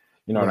money.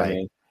 You know what I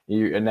mean?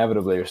 You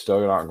inevitably are still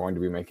not going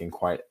to be making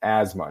quite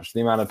as much. The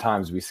amount of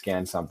times we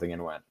scanned something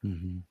and went,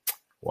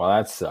 well,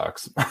 that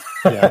sucks.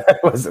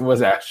 it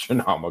was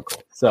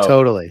astronomical. So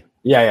totally.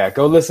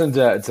 Go listen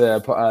to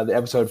the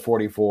episode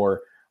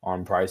 44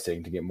 on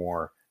pricing to get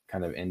more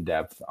kind of in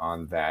depth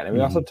on that. And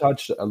we also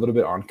touched a little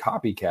bit on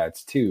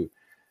copycats too.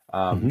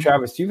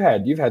 Travis, you've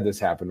had this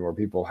happen where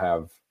people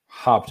have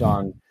hopped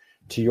on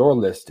to your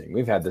listing.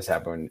 We've had this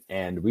happen,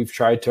 and we've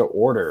tried to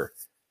order,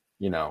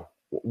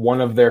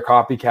 one of their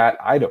copycat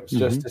items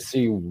just to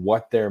see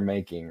what they're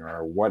making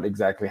or what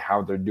exactly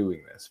how they're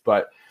doing this.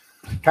 But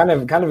kind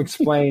of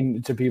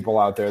explain to people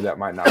out there that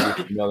might not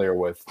be familiar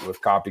with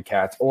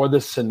copycats, or the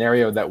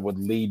scenario that would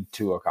lead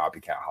to a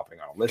copycat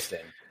hopping on a listing,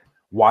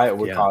 why it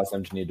would cause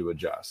them to need to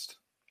adjust.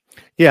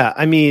 Yeah.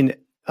 I mean,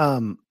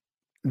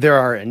 there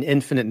are an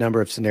infinite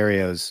number of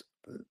scenarios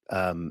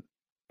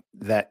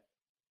that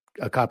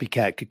a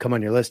copycat could come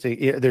on your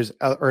listing. There's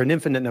or an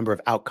infinite number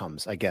of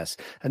outcomes, I guess,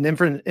 an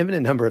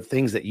infinite number of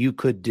things that you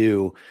could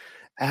do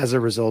as a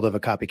result of a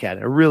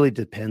copycat. It really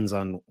depends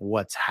on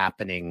what's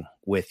happening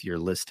with your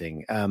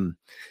listing.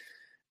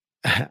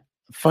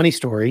 Funny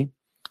story.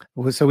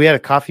 So we had a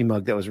coffee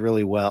mug that was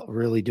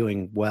really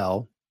doing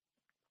well.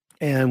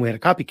 And we had a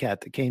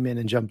copycat that came in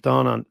and jumped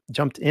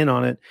in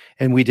on it.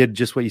 And we did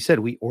just what you said.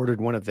 We ordered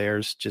one of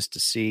theirs just to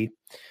see.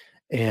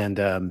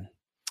 And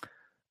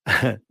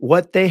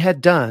what they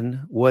had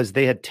done was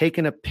they had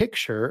taken a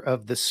picture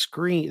of the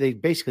screen. They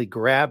basically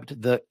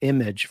grabbed the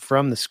image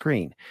from the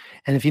screen.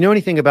 And if you know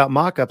anything about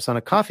mock-ups on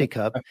a coffee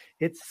cup,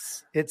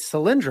 it's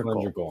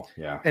cylindrical.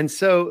 Yeah. And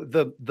so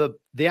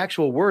the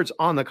actual words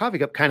on the coffee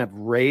cup kind of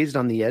raised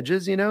on the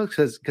edges,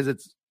 because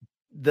it's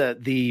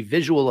the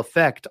visual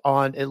effect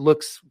on it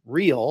looks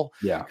real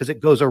because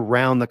it goes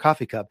around the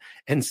coffee cup.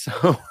 And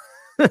so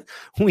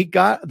we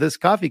got this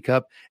coffee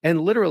cup,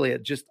 and literally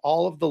it just,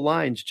 all of the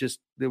lines,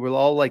 they were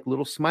all like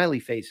little smiley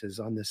faces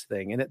on this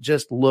thing. And it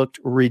just looked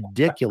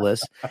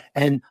ridiculous.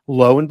 And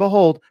lo and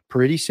behold,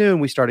 pretty soon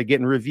we started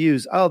getting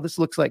reviews. Oh, this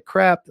looks like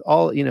crap.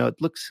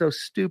 It looks so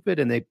stupid.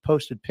 And they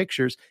posted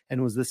pictures and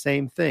it was the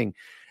same thing.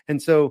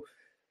 And so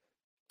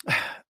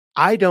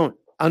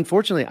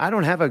unfortunately, I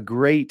don't have a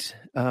great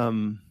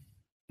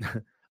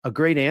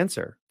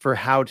answer for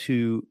how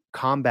to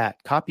combat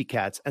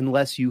copycats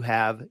unless you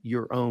have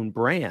your own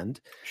brand.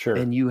 Sure.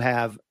 And you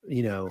have,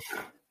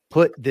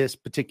 put this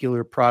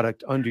particular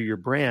product under your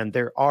brand.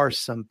 There are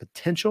some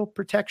potential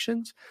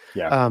protections.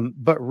 Yeah.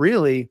 But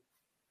really,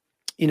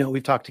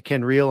 we've talked to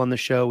Ken Reel on the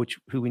show,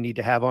 who we need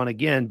to have on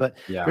again, but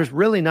there's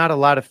really not a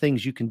lot of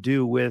things you can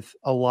do with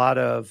a lot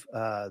of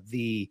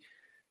the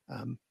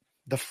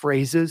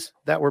phrases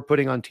that we're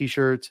putting on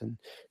t-shirts and,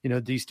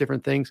 these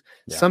different things.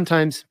 Yeah.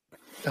 Sometimes,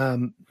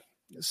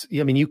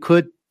 you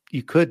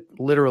could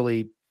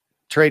literally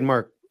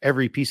trademark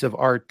every piece of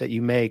art that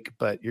you make,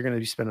 but you're going to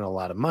be spending a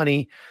lot of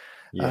money,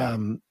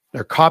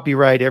 or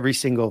copyright every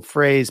single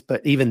phrase.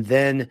 But even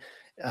then,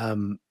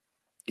 there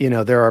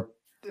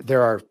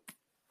are,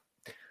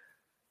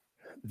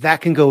 that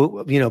can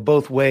go,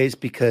 both ways,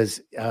 because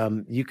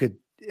you could,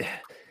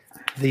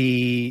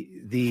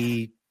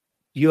 the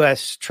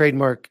U.S.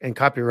 Trademark and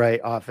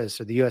Copyright Office,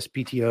 or the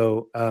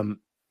USPTO,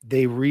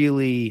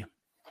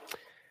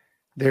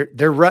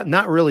 they're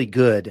not really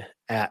good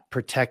at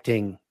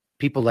protecting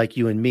people like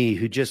you and me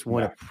who just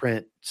want to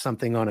print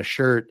something on a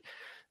shirt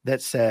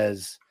that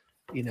says,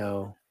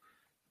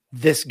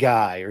 this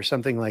guy or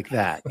something like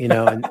that,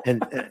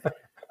 and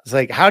it's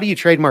like, how do you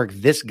trademark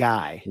this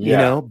guy,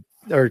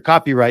 or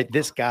copyright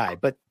this guy?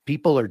 But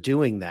people are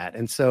doing that.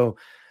 And so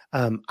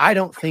I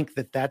don't think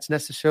that that's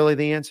necessarily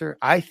the answer.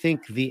 I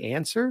think the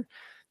answer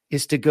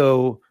is to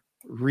go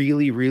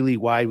really, really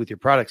wide with your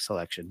product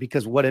selection,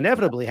 because what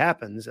inevitably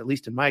happens, at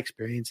least in my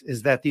experience,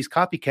 is that these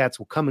copycats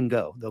will come and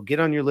go. They'll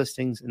get on your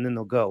listings and then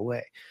they'll go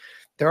away.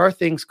 There are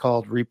things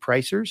called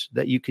repricers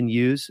that you can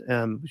use.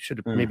 We should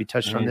have maybe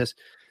touched on this.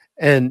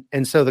 And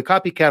so the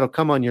copycat will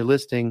come on your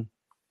listing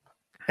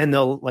and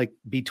they'll like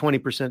be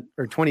 20%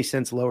 or 20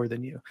 cents lower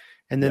than you.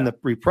 And then the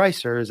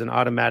repricer is an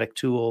automatic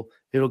tool.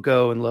 It'll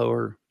go and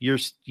lower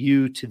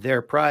you to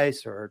their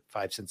price, or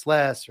 5 cents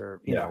less,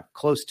 or,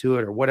 close to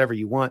it, or whatever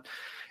you want.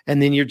 And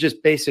then you're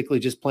just basically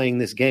just playing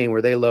this game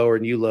where they lower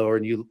and you lower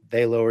and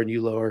they lower and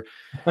you lower,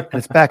 and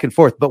it's back and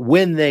forth. But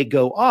when they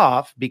go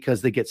off,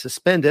 because they get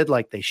suspended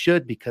like they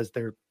should, because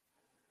they're,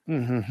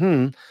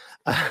 I'm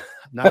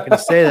not going to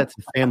say that's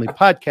a family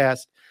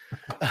podcast.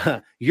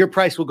 Your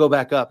price will go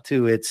back up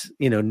to its,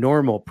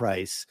 normal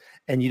price,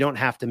 and you don't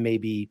have to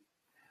maybe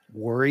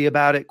worry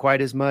about it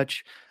quite as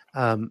much.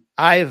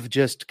 I've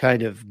just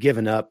kind of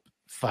given up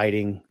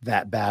fighting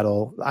that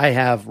battle. I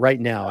have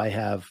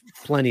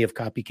plenty of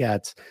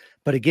copycats,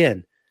 but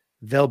again,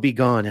 they'll be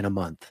gone in a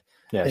month.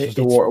 Yeah, it's just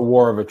a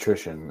war of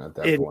attrition at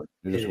that point.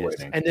 You're just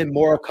waiting. And then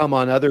more will come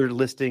on other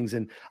listings.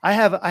 And I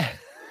have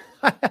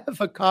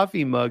a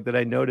coffee mug that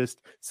I noticed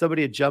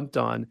somebody had jumped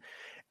on,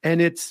 and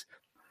it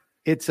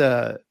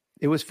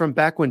was from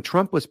back when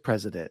Trump was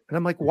president. And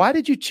I'm like, why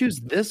did you choose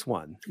this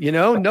one?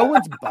 No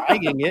one's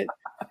buying it.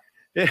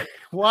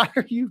 Why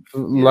are you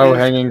low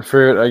hanging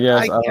fruit? I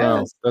guess. I don't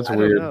know. That's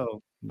weird.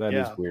 That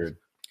is weird.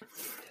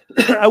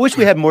 I wish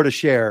we had more to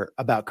share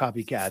about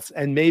copycats,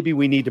 and maybe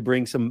we need to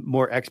bring some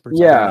more experts.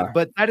 On it.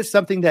 But that is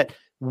something that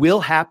will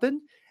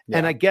happen. Yeah.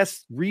 And I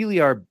guess really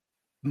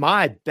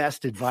my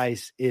best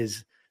advice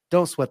is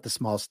don't sweat the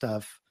small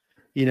stuff.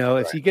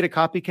 If you get a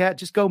copycat,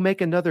 just go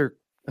make another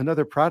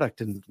product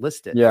and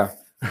list it. Yeah,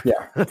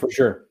 for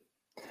sure.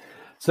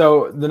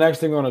 So the next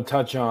thing we want to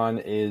touch on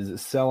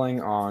is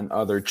selling on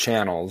other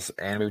channels.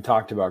 And we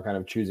talked about kind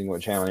of choosing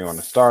what channel you want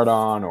to start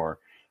on, or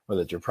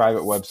whether it's your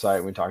private website.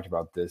 And we talked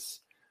about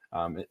this,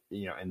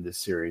 in this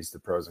series, the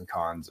pros and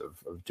cons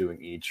of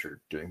doing each or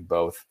doing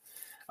both.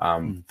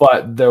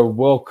 But there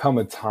will come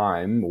a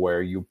time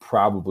where you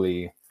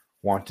probably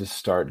want to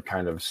start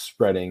kind of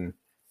spreading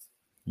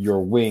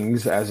your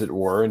wings, as it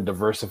were, and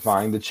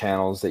diversifying the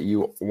channels that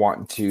you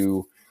want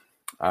to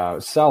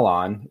sell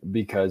on,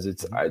 because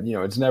it's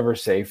never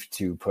safe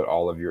to put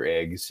all of your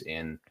eggs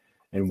in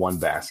one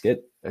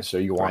basket. And so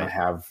you want to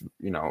have,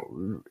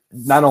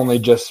 not only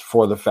just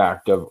for the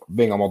fact of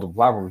being on multiple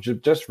platforms,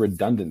 just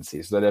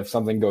redundancy, so that if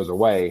something goes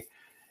away,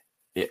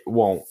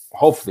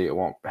 hopefully it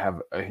won't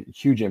have a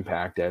huge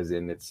impact, as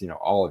in it's,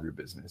 all of your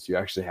business. You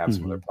actually have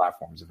some other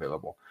platforms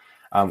available.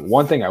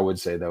 One thing I would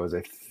say though is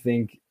I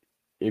think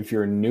if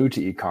you're new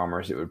to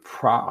e-commerce,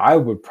 I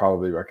would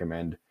probably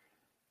recommend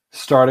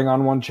starting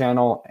on one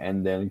channel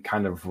and then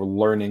kind of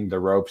learning the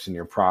ropes and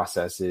your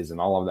processes and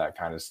all of that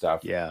kind of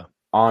stuff. Yeah.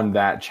 On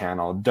that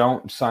channel.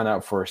 Don't sign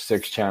up for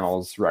 6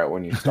 channels right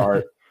when you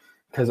start,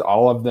 because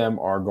all of them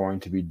are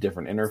going to be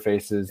different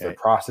interfaces. Their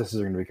processes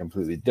are going to be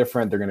completely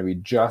different. They're going to be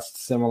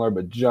just similar,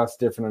 but just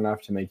different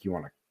enough to make you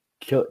want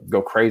to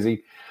go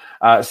crazy.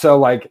 So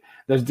like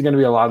there's going to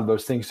be a lot of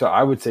those things. So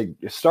I would say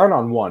start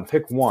on one,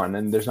 pick one,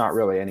 and there's not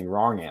really any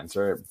wrong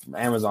answer.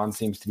 Amazon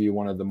seems to be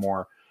one of the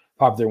more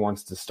popular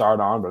ones to start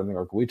on, but I think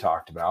like we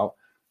talked about,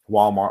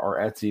 Walmart or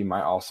Etsy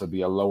might also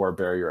be a lower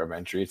barrier of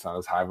entry. It's not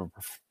as high of a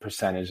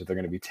percentage that they're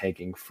going to be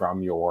taking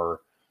from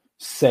your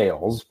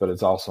sales, but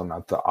it's also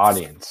not the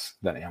audience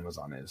that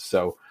Amazon is.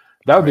 So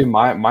that would be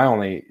my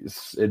only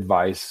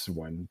advice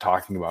when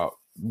talking about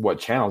what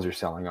channels you're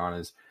selling on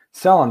is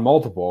sell on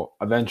multiple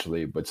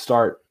eventually, but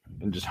start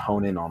and just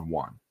hone in on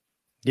one.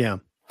 Yeah.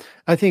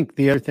 I think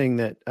the other thing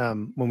that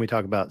when we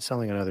talk about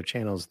selling on other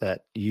channels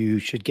that you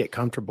should get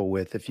comfortable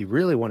with if you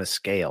really want to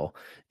scale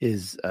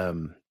is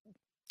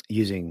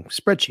using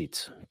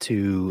spreadsheets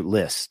to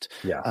list.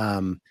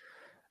 Yeah.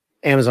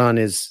 Amazon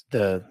is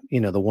the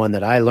one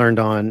that I learned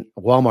on.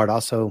 Walmart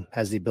also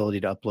has the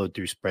ability to upload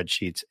through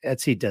spreadsheets.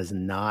 Etsy does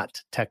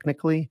not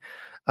technically.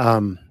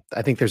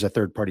 I think there's a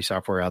third-party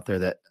software out there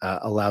that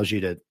allows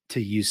you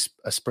to use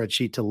a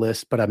spreadsheet to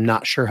list, but I'm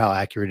not sure how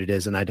accurate it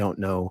is, and I don't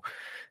know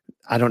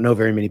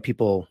very many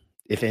people,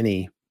 if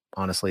any,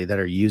 honestly, that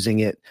are using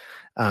it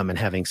and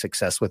having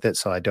success with it.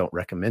 So I don't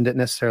recommend it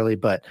necessarily,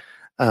 but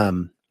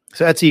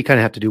so Etsy, you kind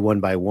of have to do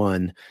one by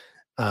one.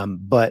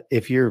 But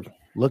if you're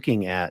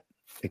looking at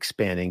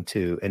expanding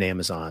to an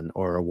Amazon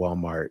or a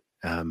Walmart,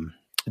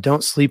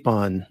 don't sleep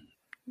on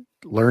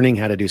learning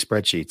how to do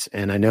spreadsheets.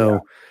 And I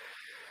know,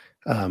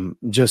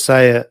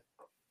 Josiah,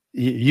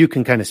 you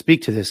can kind of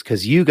speak to this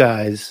because you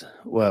guys,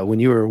 well, when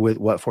you were with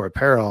What For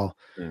Apparel,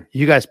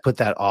 you guys put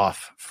that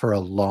off for a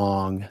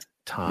long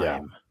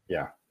time.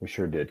 Yeah, we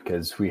sure did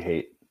because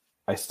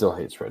I still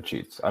hate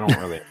spreadsheets. I don't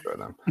really enjoy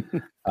them.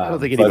 I don't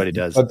think anybody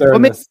does.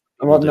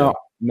 But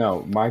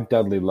no, Mike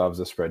Dudley loves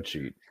a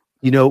spreadsheet.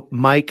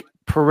 Mike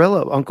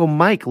Perillo, Uncle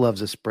Mike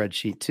loves a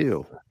spreadsheet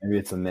too. Maybe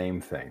it's a name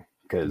thing.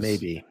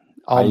 Maybe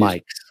all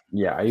Mikes.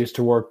 I used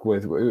to work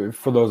with,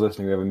 for those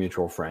listening, we have a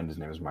mutual friend. His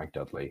name is Mike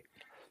Dudley,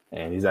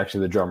 and he's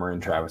actually the drummer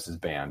in Travis's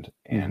band.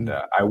 And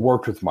I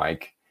worked with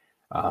Mike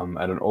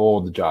at an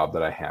old job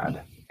that I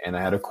had, and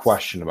I had a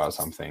question about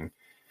something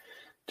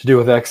to do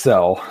with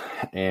Excel,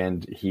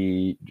 and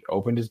he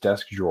opened his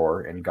desk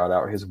drawer and got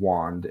out his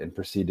wand and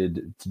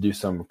proceeded to do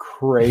some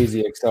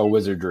crazy Excel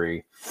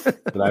wizardry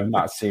that I've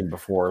not seen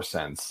before or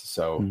since.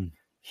 So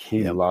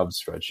he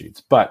loves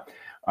spreadsheets. But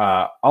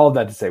all of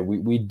that to say,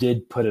 we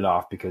did put it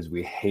off because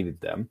we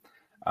hated them.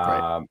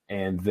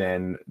 And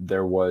then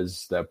there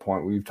was that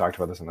point, we've talked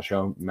about this on the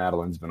show.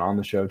 Madeline's been on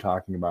the show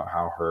talking about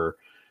how her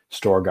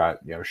store got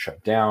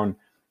shut down,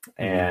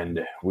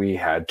 and we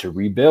had to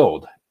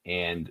rebuild.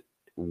 And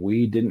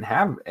we didn't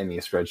have any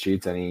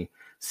spreadsheets, any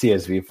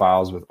CSV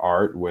files with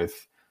art,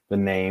 with the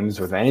names,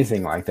 with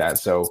anything like that.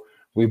 So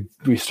we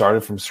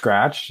started from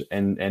scratch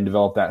and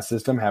developed that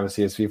system, have a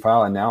CSV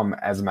file. And now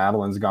as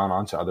Madeline's gone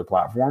on to other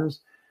platforms,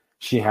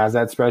 she has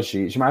that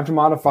spreadsheet. She might have to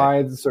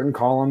modify certain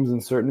columns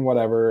and certain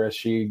whatever as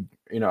she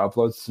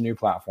uploads to new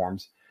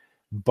platforms.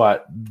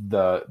 But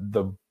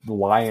the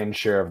lion's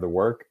share of the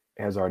work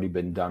has already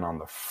been done on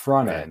the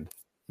front end,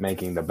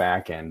 making the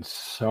back end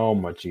so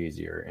much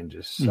easier and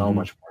just so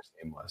much more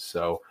seamless.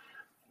 So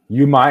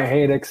you might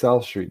hate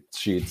Excel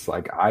sheets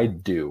like I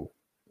do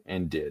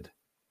and did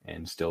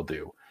and still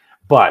do,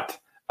 but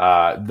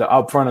the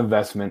upfront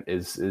investment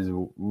is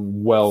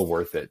well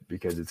worth it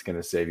because it's going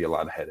to save you a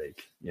lot of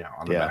headache,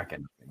 on the back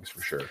end of things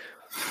for sure.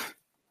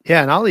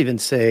 Yeah. And I'll even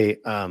say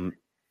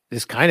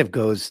this kind of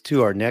goes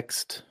to our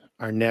next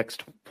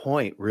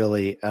point,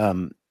 really.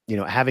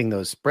 Having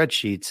those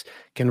spreadsheets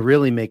can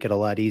really make it a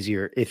lot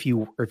easier if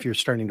you're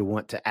starting to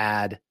want to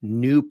add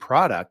new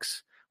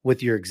products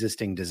with your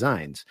existing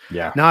designs.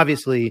 Yeah. Now,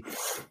 obviously,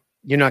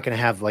 you're not going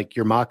to have like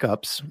your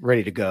mock-ups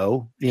ready to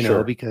go,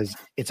 because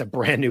it's a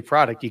brand new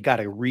product. You got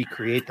to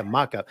recreate the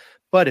mock-up.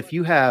 But if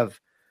you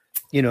have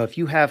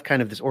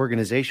kind of this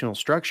organizational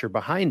structure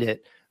behind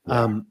it,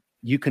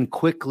 you can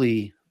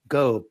quickly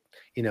go,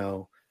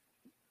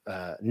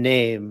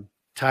 name,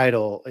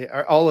 title,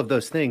 all of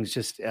those things.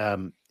 Just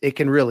it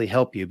can really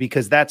help you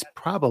because that's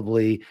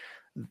probably,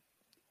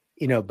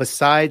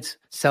 besides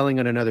selling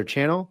on another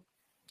channel,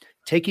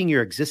 taking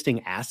your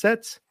existing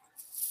assets,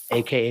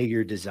 AKA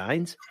your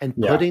designs, and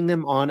putting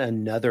them on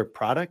another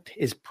product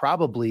is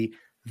probably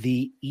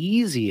the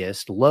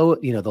easiest, the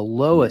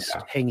lowest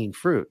hanging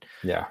fruit.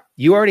 Yeah.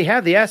 You already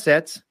have the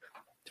assets,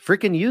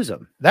 freaking use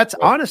them. That's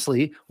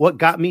honestly what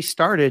got me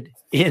started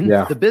in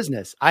the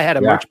business. I had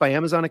a Merch by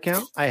Amazon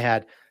account. I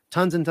had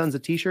tons and tons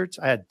of t-shirts.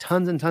 I had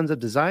tons and tons of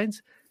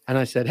designs. And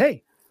I said,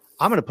 hey,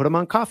 I'm going to put them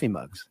on coffee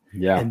mugs.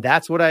 Yeah. And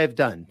that's what I have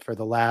done for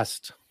the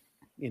last,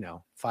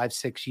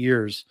 5-6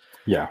 years.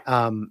 Yeah.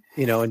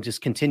 And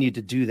just continue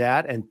to do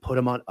that and put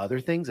them on other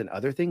things and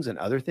other things and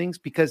other things,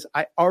 because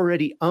I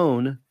already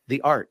own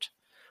the art.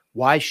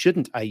 Why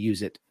shouldn't I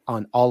use it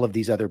on all of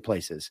these other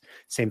places?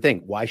 Same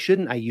thing. Why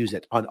shouldn't I use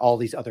it on all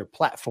these other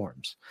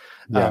platforms?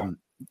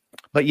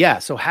 Yeah.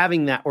 So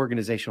having that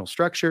organizational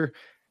structure,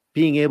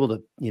 being able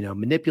to,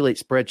 manipulate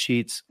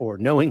spreadsheets, or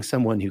knowing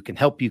someone who can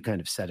help you kind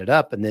of set it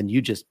up, and then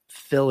you just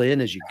fill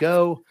in as you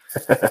go.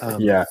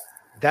 Yeah.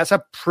 That's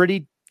a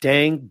pretty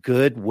dang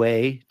good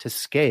way to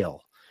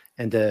scale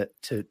and to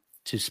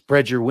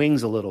spread your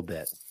wings a little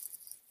bit.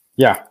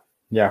 Yeah.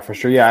 Yeah, for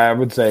sure. Yeah. I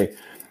would say,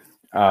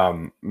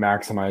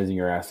 maximizing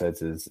your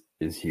assets is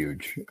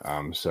huge.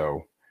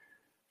 So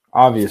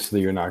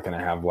obviously you're not going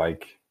to have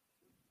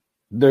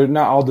they're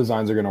not all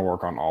designs are going to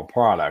work on all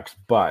products,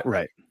 but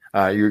right.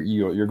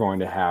 You're going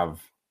to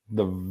have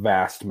the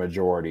vast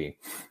majority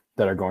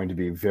that are going to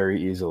be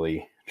very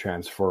easily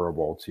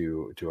transferable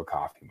to a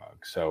coffee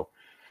mug. So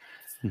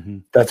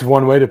that's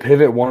one way to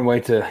pivot. One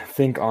way to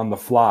think on the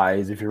fly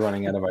is if you're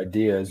running out of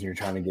ideas and you're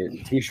trying to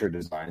get t-shirt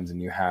designs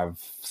and you have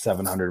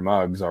 700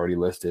 mugs already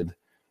listed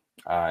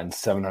and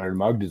 700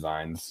 mug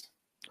designs,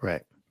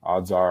 right?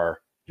 Odds are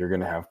you're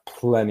going to have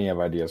plenty of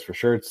ideas for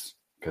shirts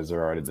because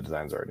the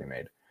designs are already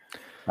made.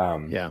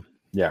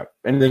 Yeah.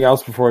 Anything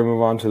else before we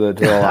move on to the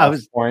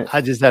last point? I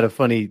just had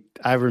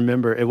I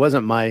remember it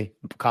wasn't my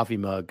coffee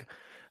mug,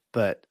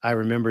 but I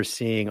remember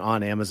seeing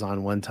on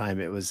Amazon one time,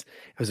 it was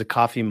a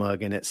coffee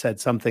mug, and it said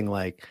something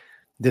like,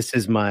 this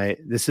is my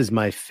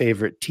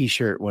favorite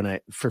t-shirt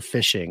for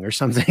fishing or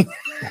something.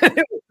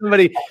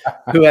 Somebody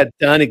who had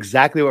done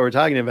exactly what we're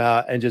talking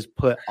about and just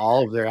put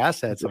all of their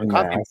assets in a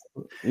coffee mug.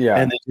 Yeah.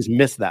 And they just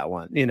missed that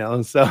one,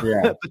 so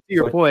but to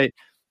your point,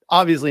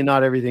 obviously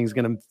not everything's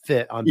going to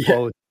fit on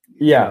both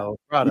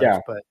products,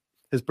 but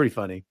it's pretty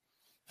funny.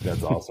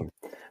 That's awesome.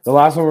 The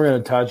last one we're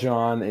going to touch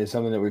on is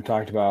something that we've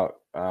talked about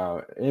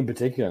in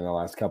particular in the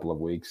last couple of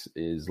weeks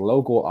is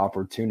local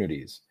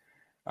opportunities.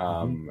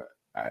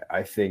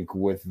 I think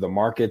with the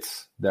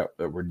markets that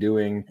we're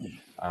doing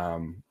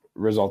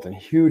result in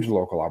huge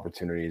local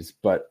opportunities,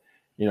 but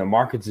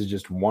markets is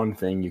just one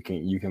thing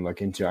you can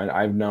look into.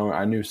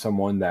 I knew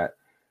someone that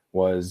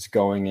was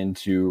going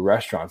into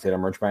restaurants. They had a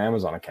Merch by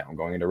Amazon account,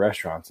 going into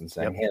restaurants and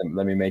saying, hey,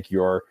 let me make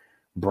your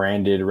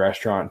branded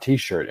restaurant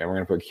t-shirt, and we're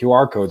going to put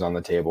QR codes on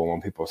the table. When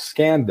people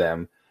scan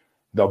them,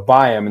 they'll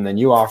buy them, and then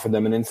you offer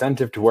them an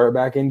incentive to wear it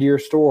back into your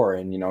store.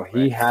 And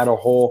he had one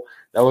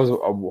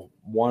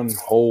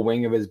whole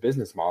wing of his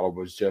business model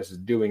was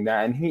just doing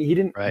that, and he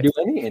didn't do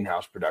any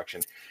in-house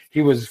production.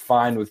 He was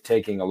fine with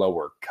taking a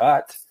lower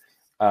cut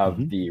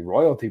of the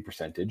royalty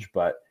percentage,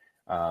 but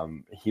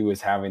he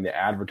was having the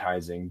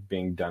advertising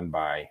being done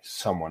by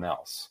someone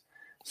else.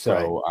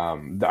 So,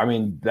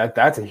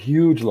 that's a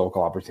huge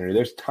local opportunity.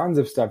 There's tons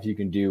of stuff you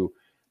can do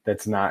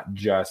that's not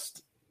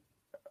just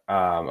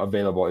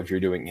available if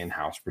you're doing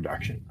in-house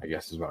production, I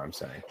guess is what I'm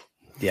saying.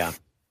 Yeah.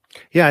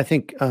 Yeah. I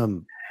think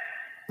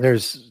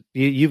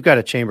you've got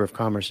a chamber of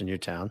commerce in your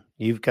town.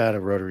 You've got a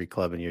Rotary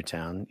Club in your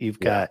town. You've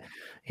got,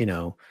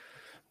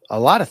 a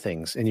lot of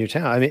things in your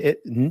town. I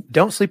mean,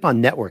 don't sleep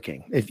on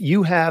networking. If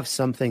you have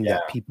something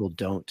that people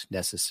don't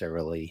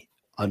necessarily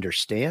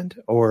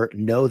understand or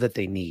know that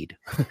they need,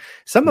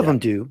 some of them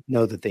do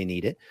know that they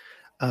need it.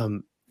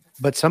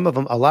 But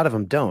a lot of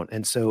them don't.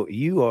 And so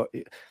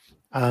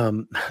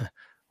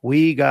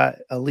we got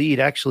a lead,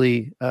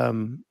 actually.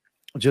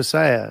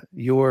 Josiah,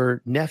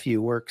 your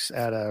nephew works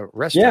at a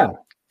restaurant.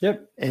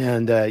 Yep.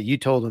 And you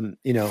told him,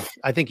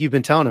 I think you've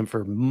been telling him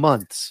for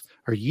months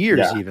or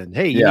years even,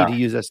 hey, you need to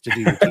use us to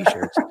do your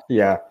t-shirts.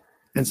 Yeah.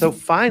 And so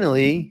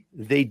finally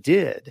they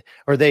did,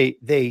 or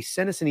they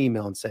sent us an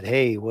email and said,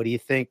 hey, what do you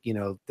think?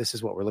 This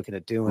is what we're looking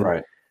at doing.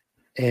 Right.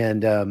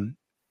 And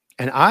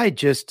I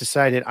just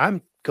decided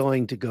I'm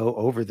going to go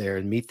over there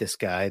and meet this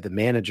guy, the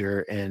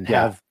manager, and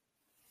have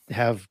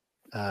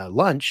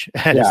lunch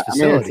at his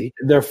facility.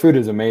 Their food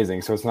is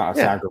amazing, so it's not a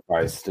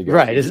sacrifice to go.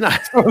 Right, it's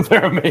not.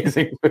 They're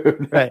amazing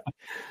food. Right.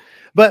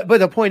 But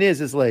the point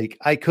is like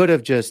I could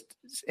have just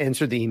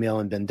answered the email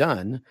and been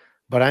done,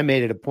 but I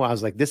made it a point. I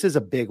was like, this is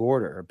a big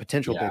order, a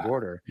potential big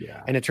order.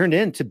 Yeah. And it turned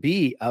in to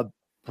be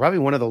probably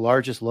one of the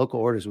largest local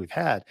orders we've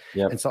had.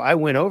 Yep. And so I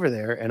went over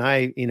there, and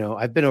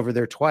I've been over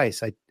there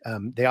twice.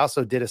 They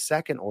also did a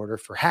second order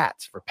for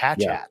hats, for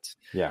patch hats.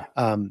 Yeah.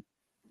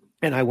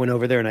 And I went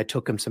over there and I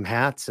took him some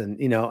hats,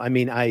 and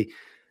I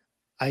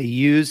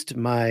used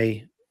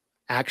my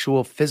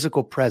actual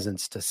physical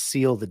presence to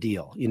seal the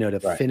deal,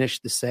 to finish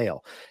the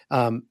sale.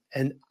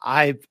 And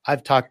I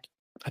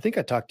think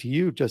I talked to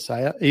you,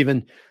 Josiah,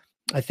 even.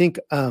 I think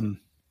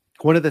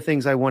one of the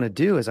things I want to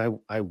do is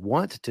I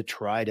want to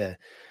try to,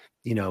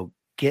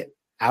 get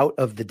out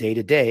of the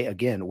day-to-day,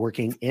 again,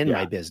 working in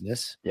my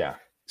business. Yeah.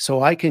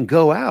 So I can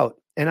go out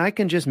and I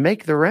can just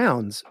make the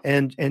rounds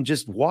and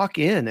just walk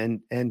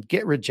in and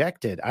get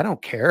rejected. I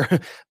don't care,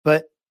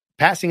 but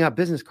passing out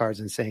business cards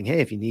and saying,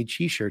 hey, if you need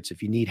t-shirts,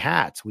 if you need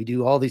hats, we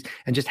do all these,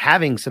 and just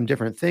having some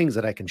different things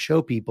that I can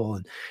show people,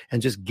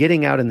 and just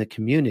getting out in the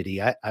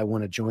community. I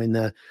want to join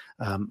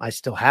I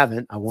still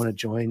haven't, I want to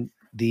join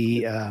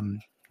the,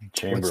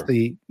 Chamber.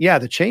 the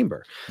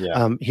chamber,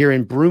 Yeah. Here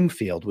in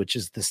Broomfield, which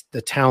is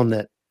the town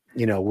that,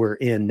 we're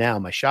in now.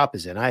 My shop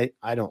is in, I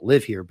don't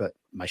live here, but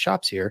my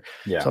shop's here.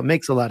 Yeah. So it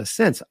makes a lot of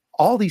sense.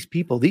 All these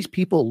people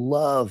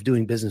love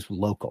doing business with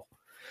local.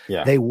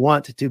 Yeah. They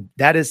want to do,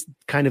 that is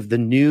kind of the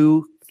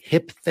new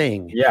hip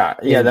thing. Yeah.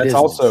 Yeah. That's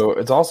business.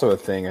 it's also a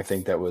thing. I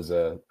think that was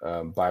a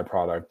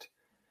byproduct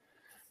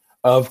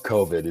of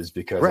COVID, is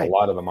because a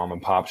lot of the mom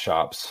and pop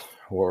shops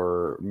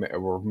were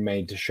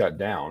made to shut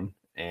down.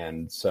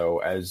 And so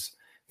as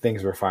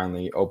things were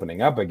finally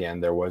opening up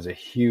again, there was a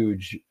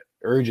huge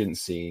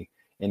urgency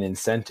and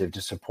incentive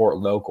to support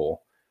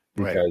local,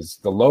 because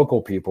the local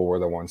people were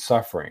the ones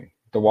suffering.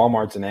 The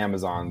Walmarts and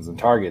Amazons and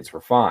Targets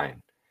were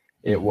fine.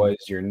 It was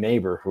your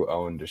neighbor who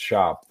owned a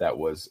shop that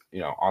was,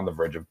 on the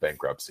verge of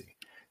bankruptcy.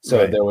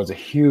 So there was a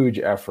huge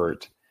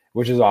effort,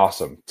 which is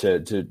awesome,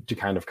 to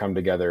kind of come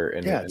together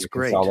in a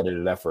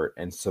consolidated effort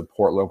and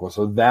support local.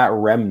 So that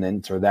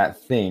remnant, or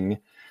that thing,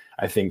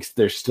 I think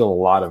there's still a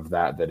lot of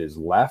that is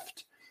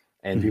left.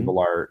 And people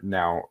are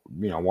now,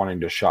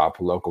 wanting to shop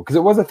local, because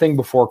it was a thing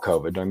before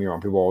COVID. Don't get me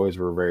wrong. People always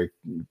were very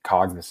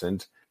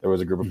cognizant. There was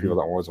a group of people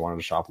that always wanted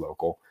to shop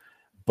local,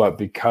 but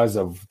because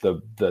of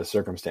the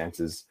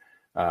circumstances,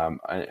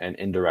 and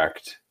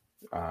indirect,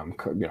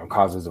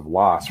 causes of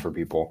loss for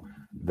people,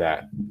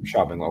 that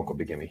shopping local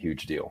became a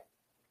huge deal.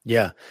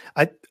 Yeah.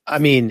 I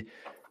mean,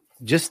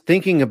 just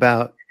thinking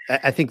about,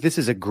 I think this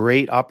is a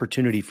great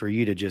opportunity for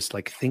you to just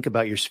think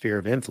about your sphere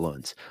of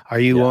influence.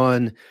 Are you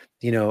on,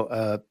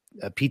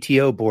 a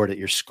PTO board at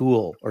your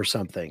school or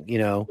something,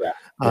 your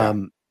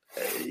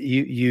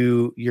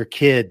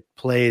kid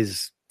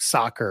plays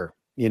soccer,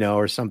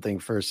 or something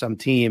for some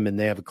team, and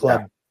they have a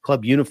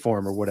club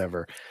uniform or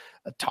whatever.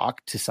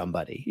 Talk to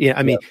somebody.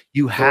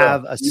 You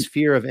have a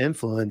sphere of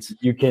influence.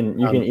 You can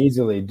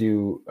easily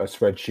do a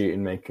spreadsheet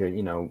and make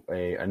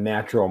a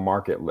natural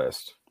market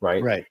list,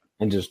 right? Right.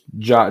 And just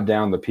jot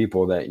down the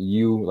people that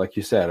you, like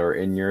you said, are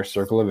in your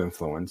circle of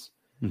influence,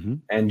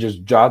 and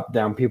just jot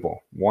down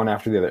people one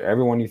after the other,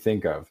 everyone you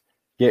think of,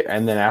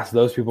 and then ask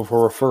those people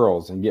for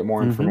referrals and get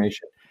more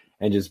information,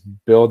 and just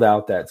build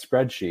out that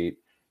spreadsheet,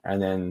 and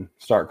then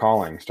start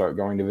calling, start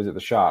going to visit the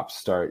shops,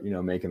 start,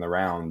 making the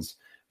rounds.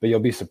 But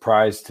you'll be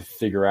surprised to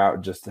figure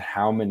out just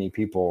how many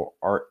people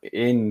are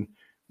in,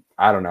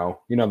 I don't know,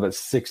 the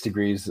 6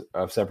 degrees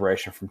of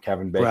separation from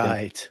Kevin Bacon.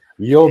 Right.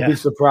 You'll be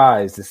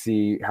surprised to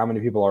see how many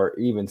people are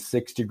even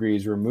 6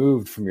 degrees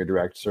removed from your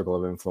direct circle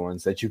of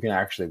influence that you can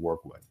actually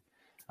work with.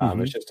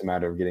 It's just a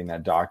matter of getting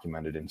that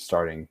documented and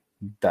starting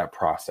that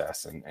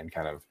process, and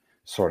kind of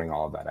sorting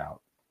all of that out.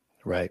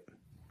 Right.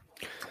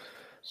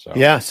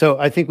 So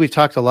I think we've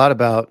talked a lot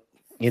about,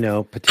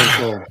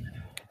 potential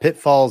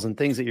pitfalls and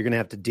things that you're going to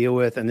have to deal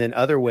with. And then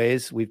other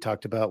ways, we've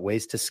talked about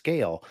ways to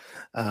scale.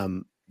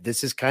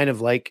 This is kind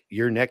of like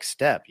your next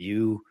step.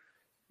 You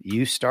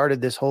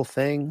started this whole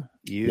thing.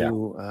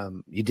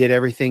 You did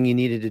everything you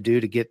needed to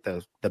do to get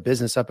the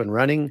business up and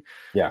running.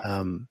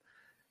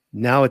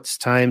 Now it's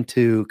time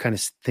to kind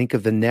of think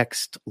of the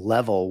next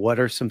level. What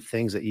are some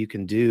things that you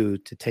can do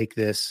to take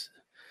this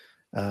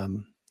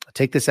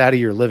out of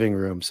your living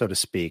room, so to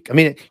speak? I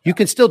mean, you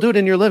can still do it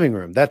in your living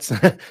room. That's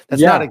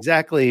not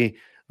exactly,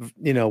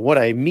 what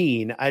I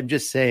mean. I'm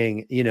just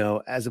saying,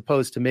 as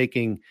opposed to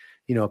making,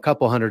 a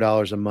couple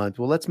 $100 a month.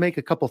 Well, let's make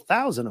a couple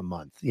 $1,000 a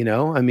month.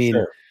 I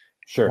mean,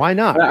 sure. Why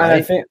not?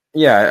 Right?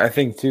 I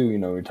think too,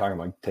 we're talking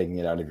about taking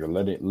it out of your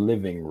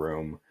living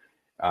room,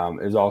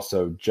 is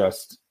also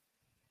just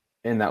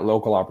in that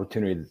local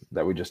opportunity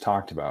that we just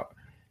talked about.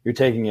 You're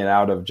taking it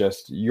out of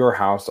just your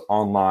house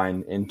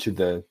online into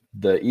the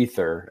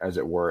ether, as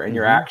it were, and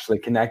you're actually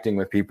connecting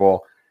with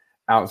people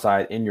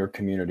outside in your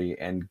community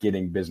and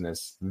getting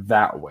business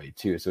that way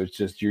too. So it's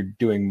just, you're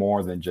doing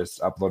more than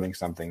just uploading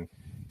something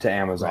to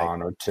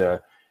Amazon or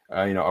to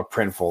a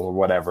Printful or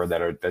whatever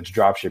that's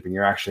drop shipping.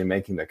 You're actually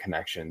making the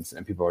connections,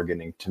 and people are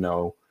getting to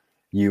know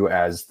you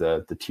as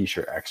the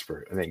t-shirt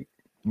expert. I think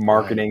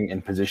marketing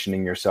and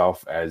positioning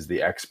yourself as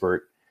the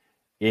expert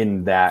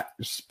in that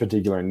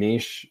particular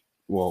niche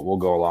will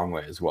go a long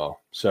way as well.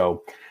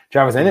 So,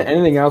 Travis,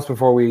 anything else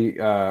before we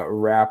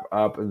wrap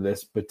up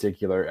this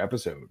particular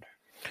episode?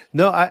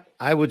 No,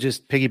 I would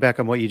just piggyback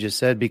on what you just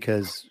said,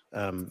 because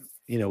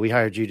we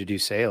hired you to do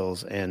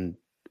sales, and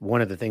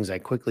one of the things I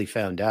quickly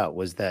found out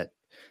was that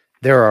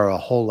there are a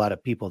whole lot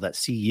of people that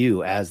see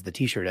you as the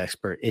t-shirt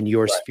expert in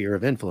your sphere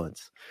of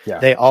influence. Yeah.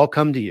 They all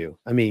come to you.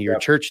 I mean, your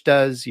church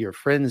does, your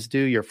friends do,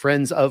 your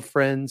friends of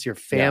friends, your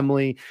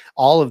family,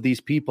 all of these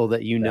people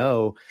that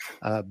know,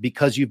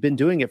 because you've been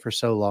doing it for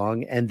so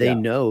long, and they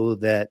know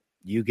that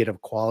you get a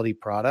quality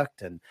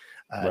product and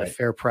a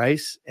fair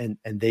price, and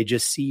they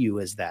just see you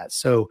as that.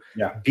 So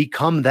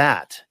become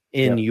that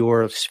in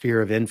your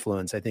sphere of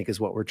influence, I think, is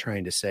what we're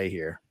trying to say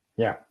here.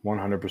 Yeah,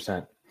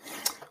 100%.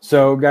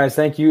 So guys,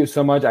 thank you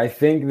so much. I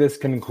think this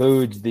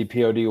concludes the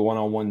POD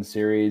 101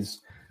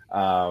 series.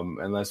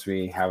 unless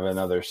we have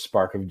another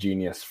spark of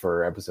genius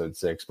for episode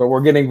 6. But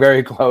we're getting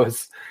very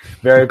close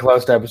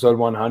to episode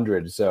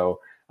 100. So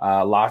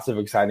lots of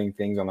exciting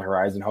things on the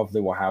horizon.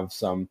 Hopefully we'll have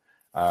some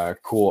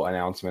cool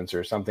announcements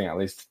or something at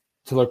least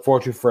to look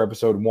forward to for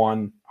episode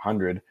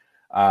 100.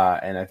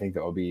 And I think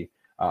that will be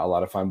a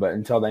lot of fun. But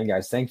until then,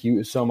 guys, thank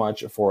you so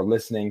much for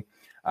listening.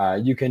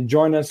 You can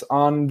join us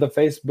on the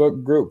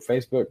Facebook group,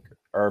 Facebook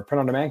or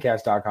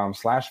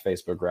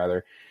printondemandcast.com/Facebook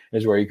rather,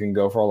 is where you can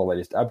go for all the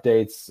latest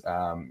updates.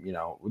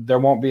 There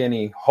won't be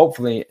any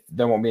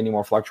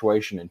more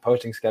fluctuation in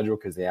posting schedule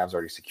because the Avs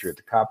already secured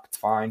the cup. It's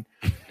fine.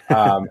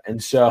 But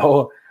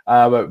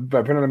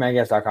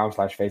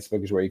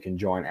printondemandcast.com/Facebook is where you can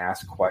join,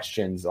 ask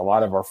questions. A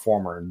lot of our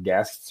former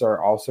guests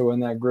are also in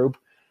that group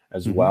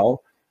as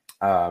well,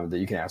 that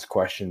you can ask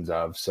questions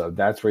of. So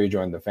that's where you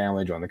join the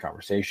family, join the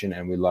conversation,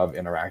 and we love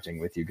interacting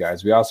with you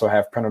guys. We also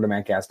have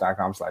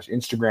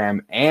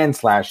printondemandcast.com/Instagram and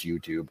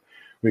 /YouTube,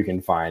 where you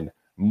can find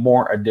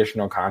more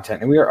additional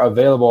content. And we are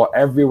available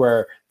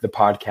everywhere the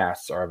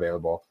podcasts are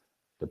available.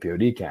 The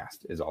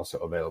PODcast is also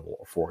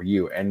available for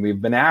you. And we've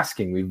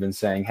been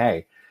saying,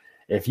 hey,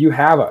 if you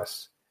have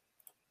us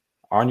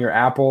on your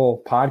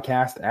Apple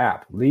podcast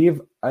app,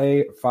 leave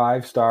a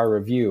 5-star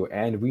review.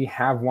 And we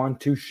have one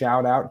to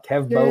shout out,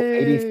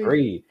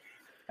 Kevbo83,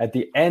 at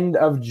the end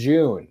of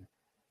June.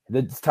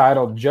 It's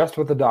titled Just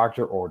What the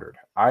Doctor Ordered.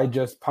 I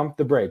just pumped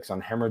the brakes on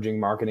hemorrhaging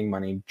marketing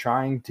money,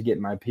 trying to get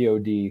my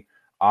POD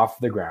off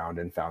the ground,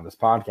 and found this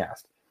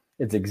podcast.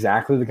 It's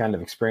exactly the kind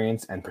of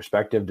experience and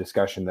perspective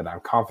discussion that I'm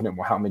confident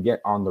will help me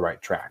get on the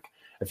right track.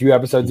 A few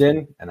episodes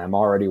in, and I'm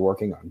already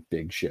working on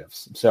big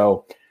shifts.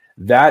 So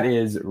that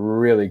is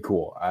really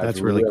cool. That's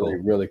really cool.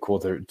 Really cool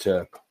to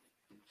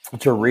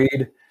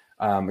read.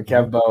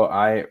 Kevbo,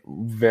 I'm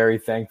very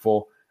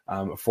thankful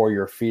for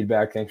your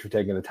feedback. Thanks for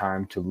taking the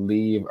time to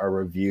leave a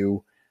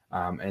review.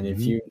 And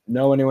if you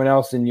know anyone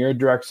else in your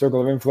direct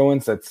circle of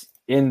influence that's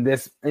in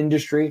this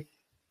industry,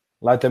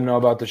 let them know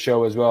about the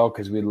show as well,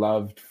 because we'd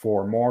love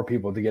for more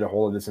people to get a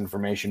hold of this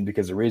information,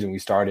 because the reason we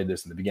started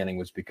this in the beginning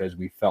was because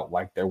we felt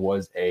like there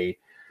was a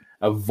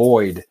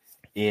void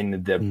in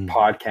the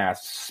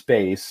podcast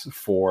space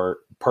for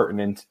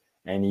pertinent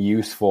and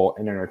useful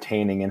and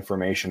entertaining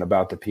information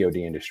about the POD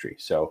industry.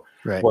 So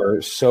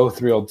we're so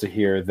thrilled to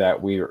hear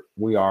that we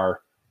are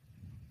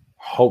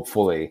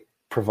hopefully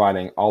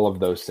providing all of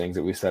those things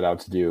that we set out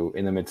to do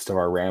in the midst of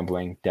our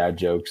rambling dad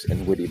jokes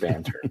and witty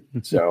banter.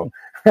 So,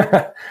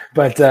 but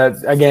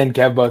again,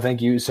 Kevbo,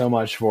 thank you so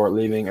much for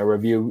leaving a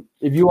review.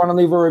 If you want to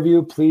leave a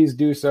review, please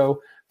do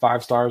so.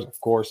 5 stars, of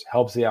course,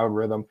 helps the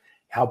algorithm,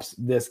 helps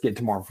this get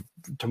to more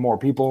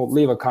people.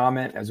 Leave a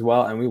comment as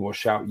well, and we will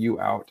shout you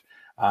out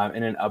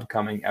in an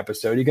upcoming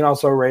episode. You can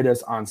also rate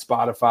us on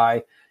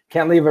Spotify.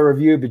 Can't leave a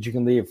review, but you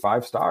can leave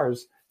 5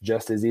 stars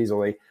just as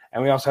easily.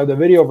 And we also have the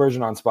video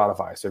version on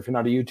Spotify. So if you're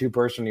not a YouTube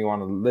person, you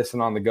want to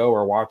listen on the go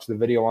or watch the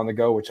video on the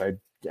go, which I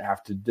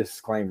have to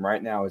disclaim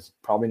right now is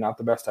probably not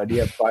the best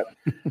idea, but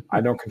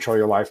I don't control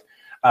your life.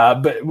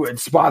 But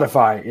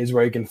Spotify is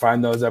where you can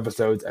find those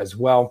episodes as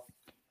well.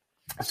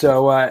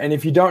 So, and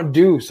if you don't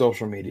do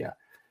social media,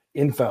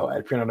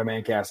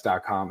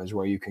 info@printondemandcast.com is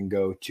where you can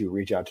go to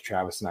reach out to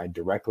Travis and I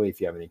directly if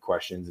you have any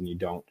questions and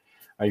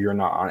you're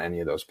not on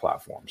any of those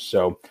platforms.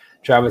 So,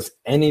 Travis,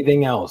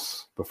 anything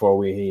else before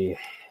we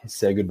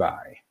say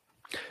goodbye?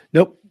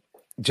 Nope.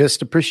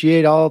 Just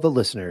appreciate all the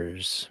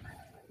listeners.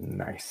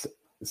 Nice.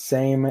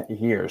 Same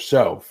here.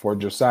 So for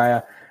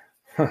Josiah,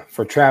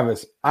 for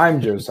Travis, I'm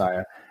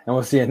Josiah, and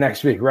we'll see you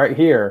next week right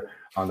here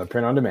on the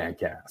Print on Demand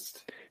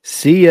Cast.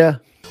 See ya.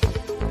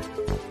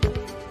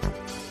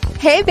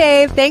 Hey,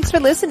 babe. Thanks for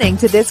listening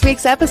to this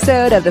week's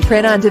episode of the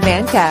Print on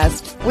Demand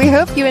Cast. We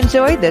hope you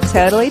enjoyed the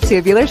Totally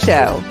Tubular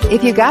Show.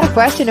 If you got a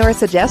question or a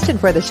suggestion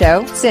for the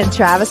show, send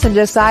Travis and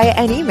Josiah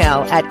an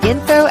email at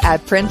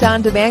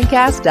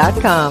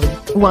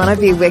info@printondemandcast.com. Want to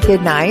be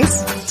wicked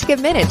nice? Take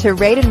a minute to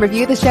rate and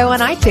review the show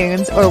on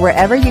iTunes or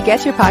wherever you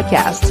get your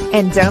podcasts.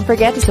 And don't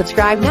forget to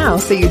subscribe now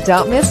so you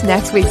don't miss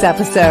next week's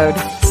episode.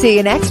 See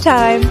you next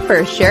time,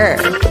 for sure.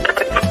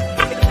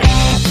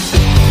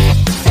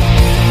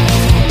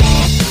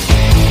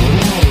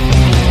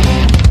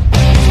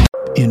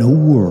 In a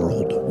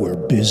world where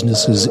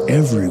businesses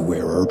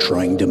everywhere are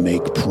trying to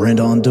make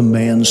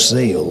print-on-demand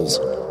sales,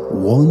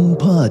 one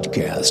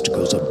podcast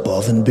goes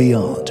above and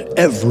beyond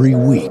every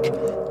week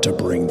to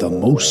bring the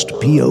most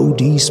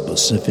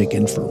POD-specific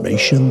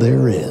information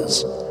there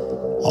is,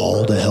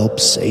 all to help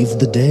save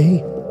the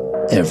day,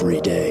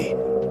 every day.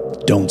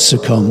 Don't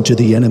succumb to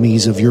the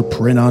enemies of your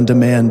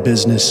print-on-demand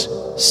business.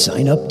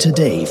 Sign up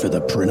today for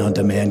the Print on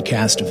Demand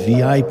Cast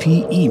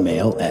VIP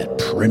email at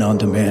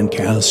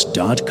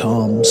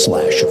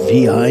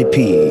printondemandcast.com/VIP.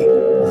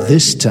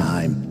 This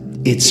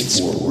time, it's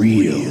for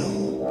real.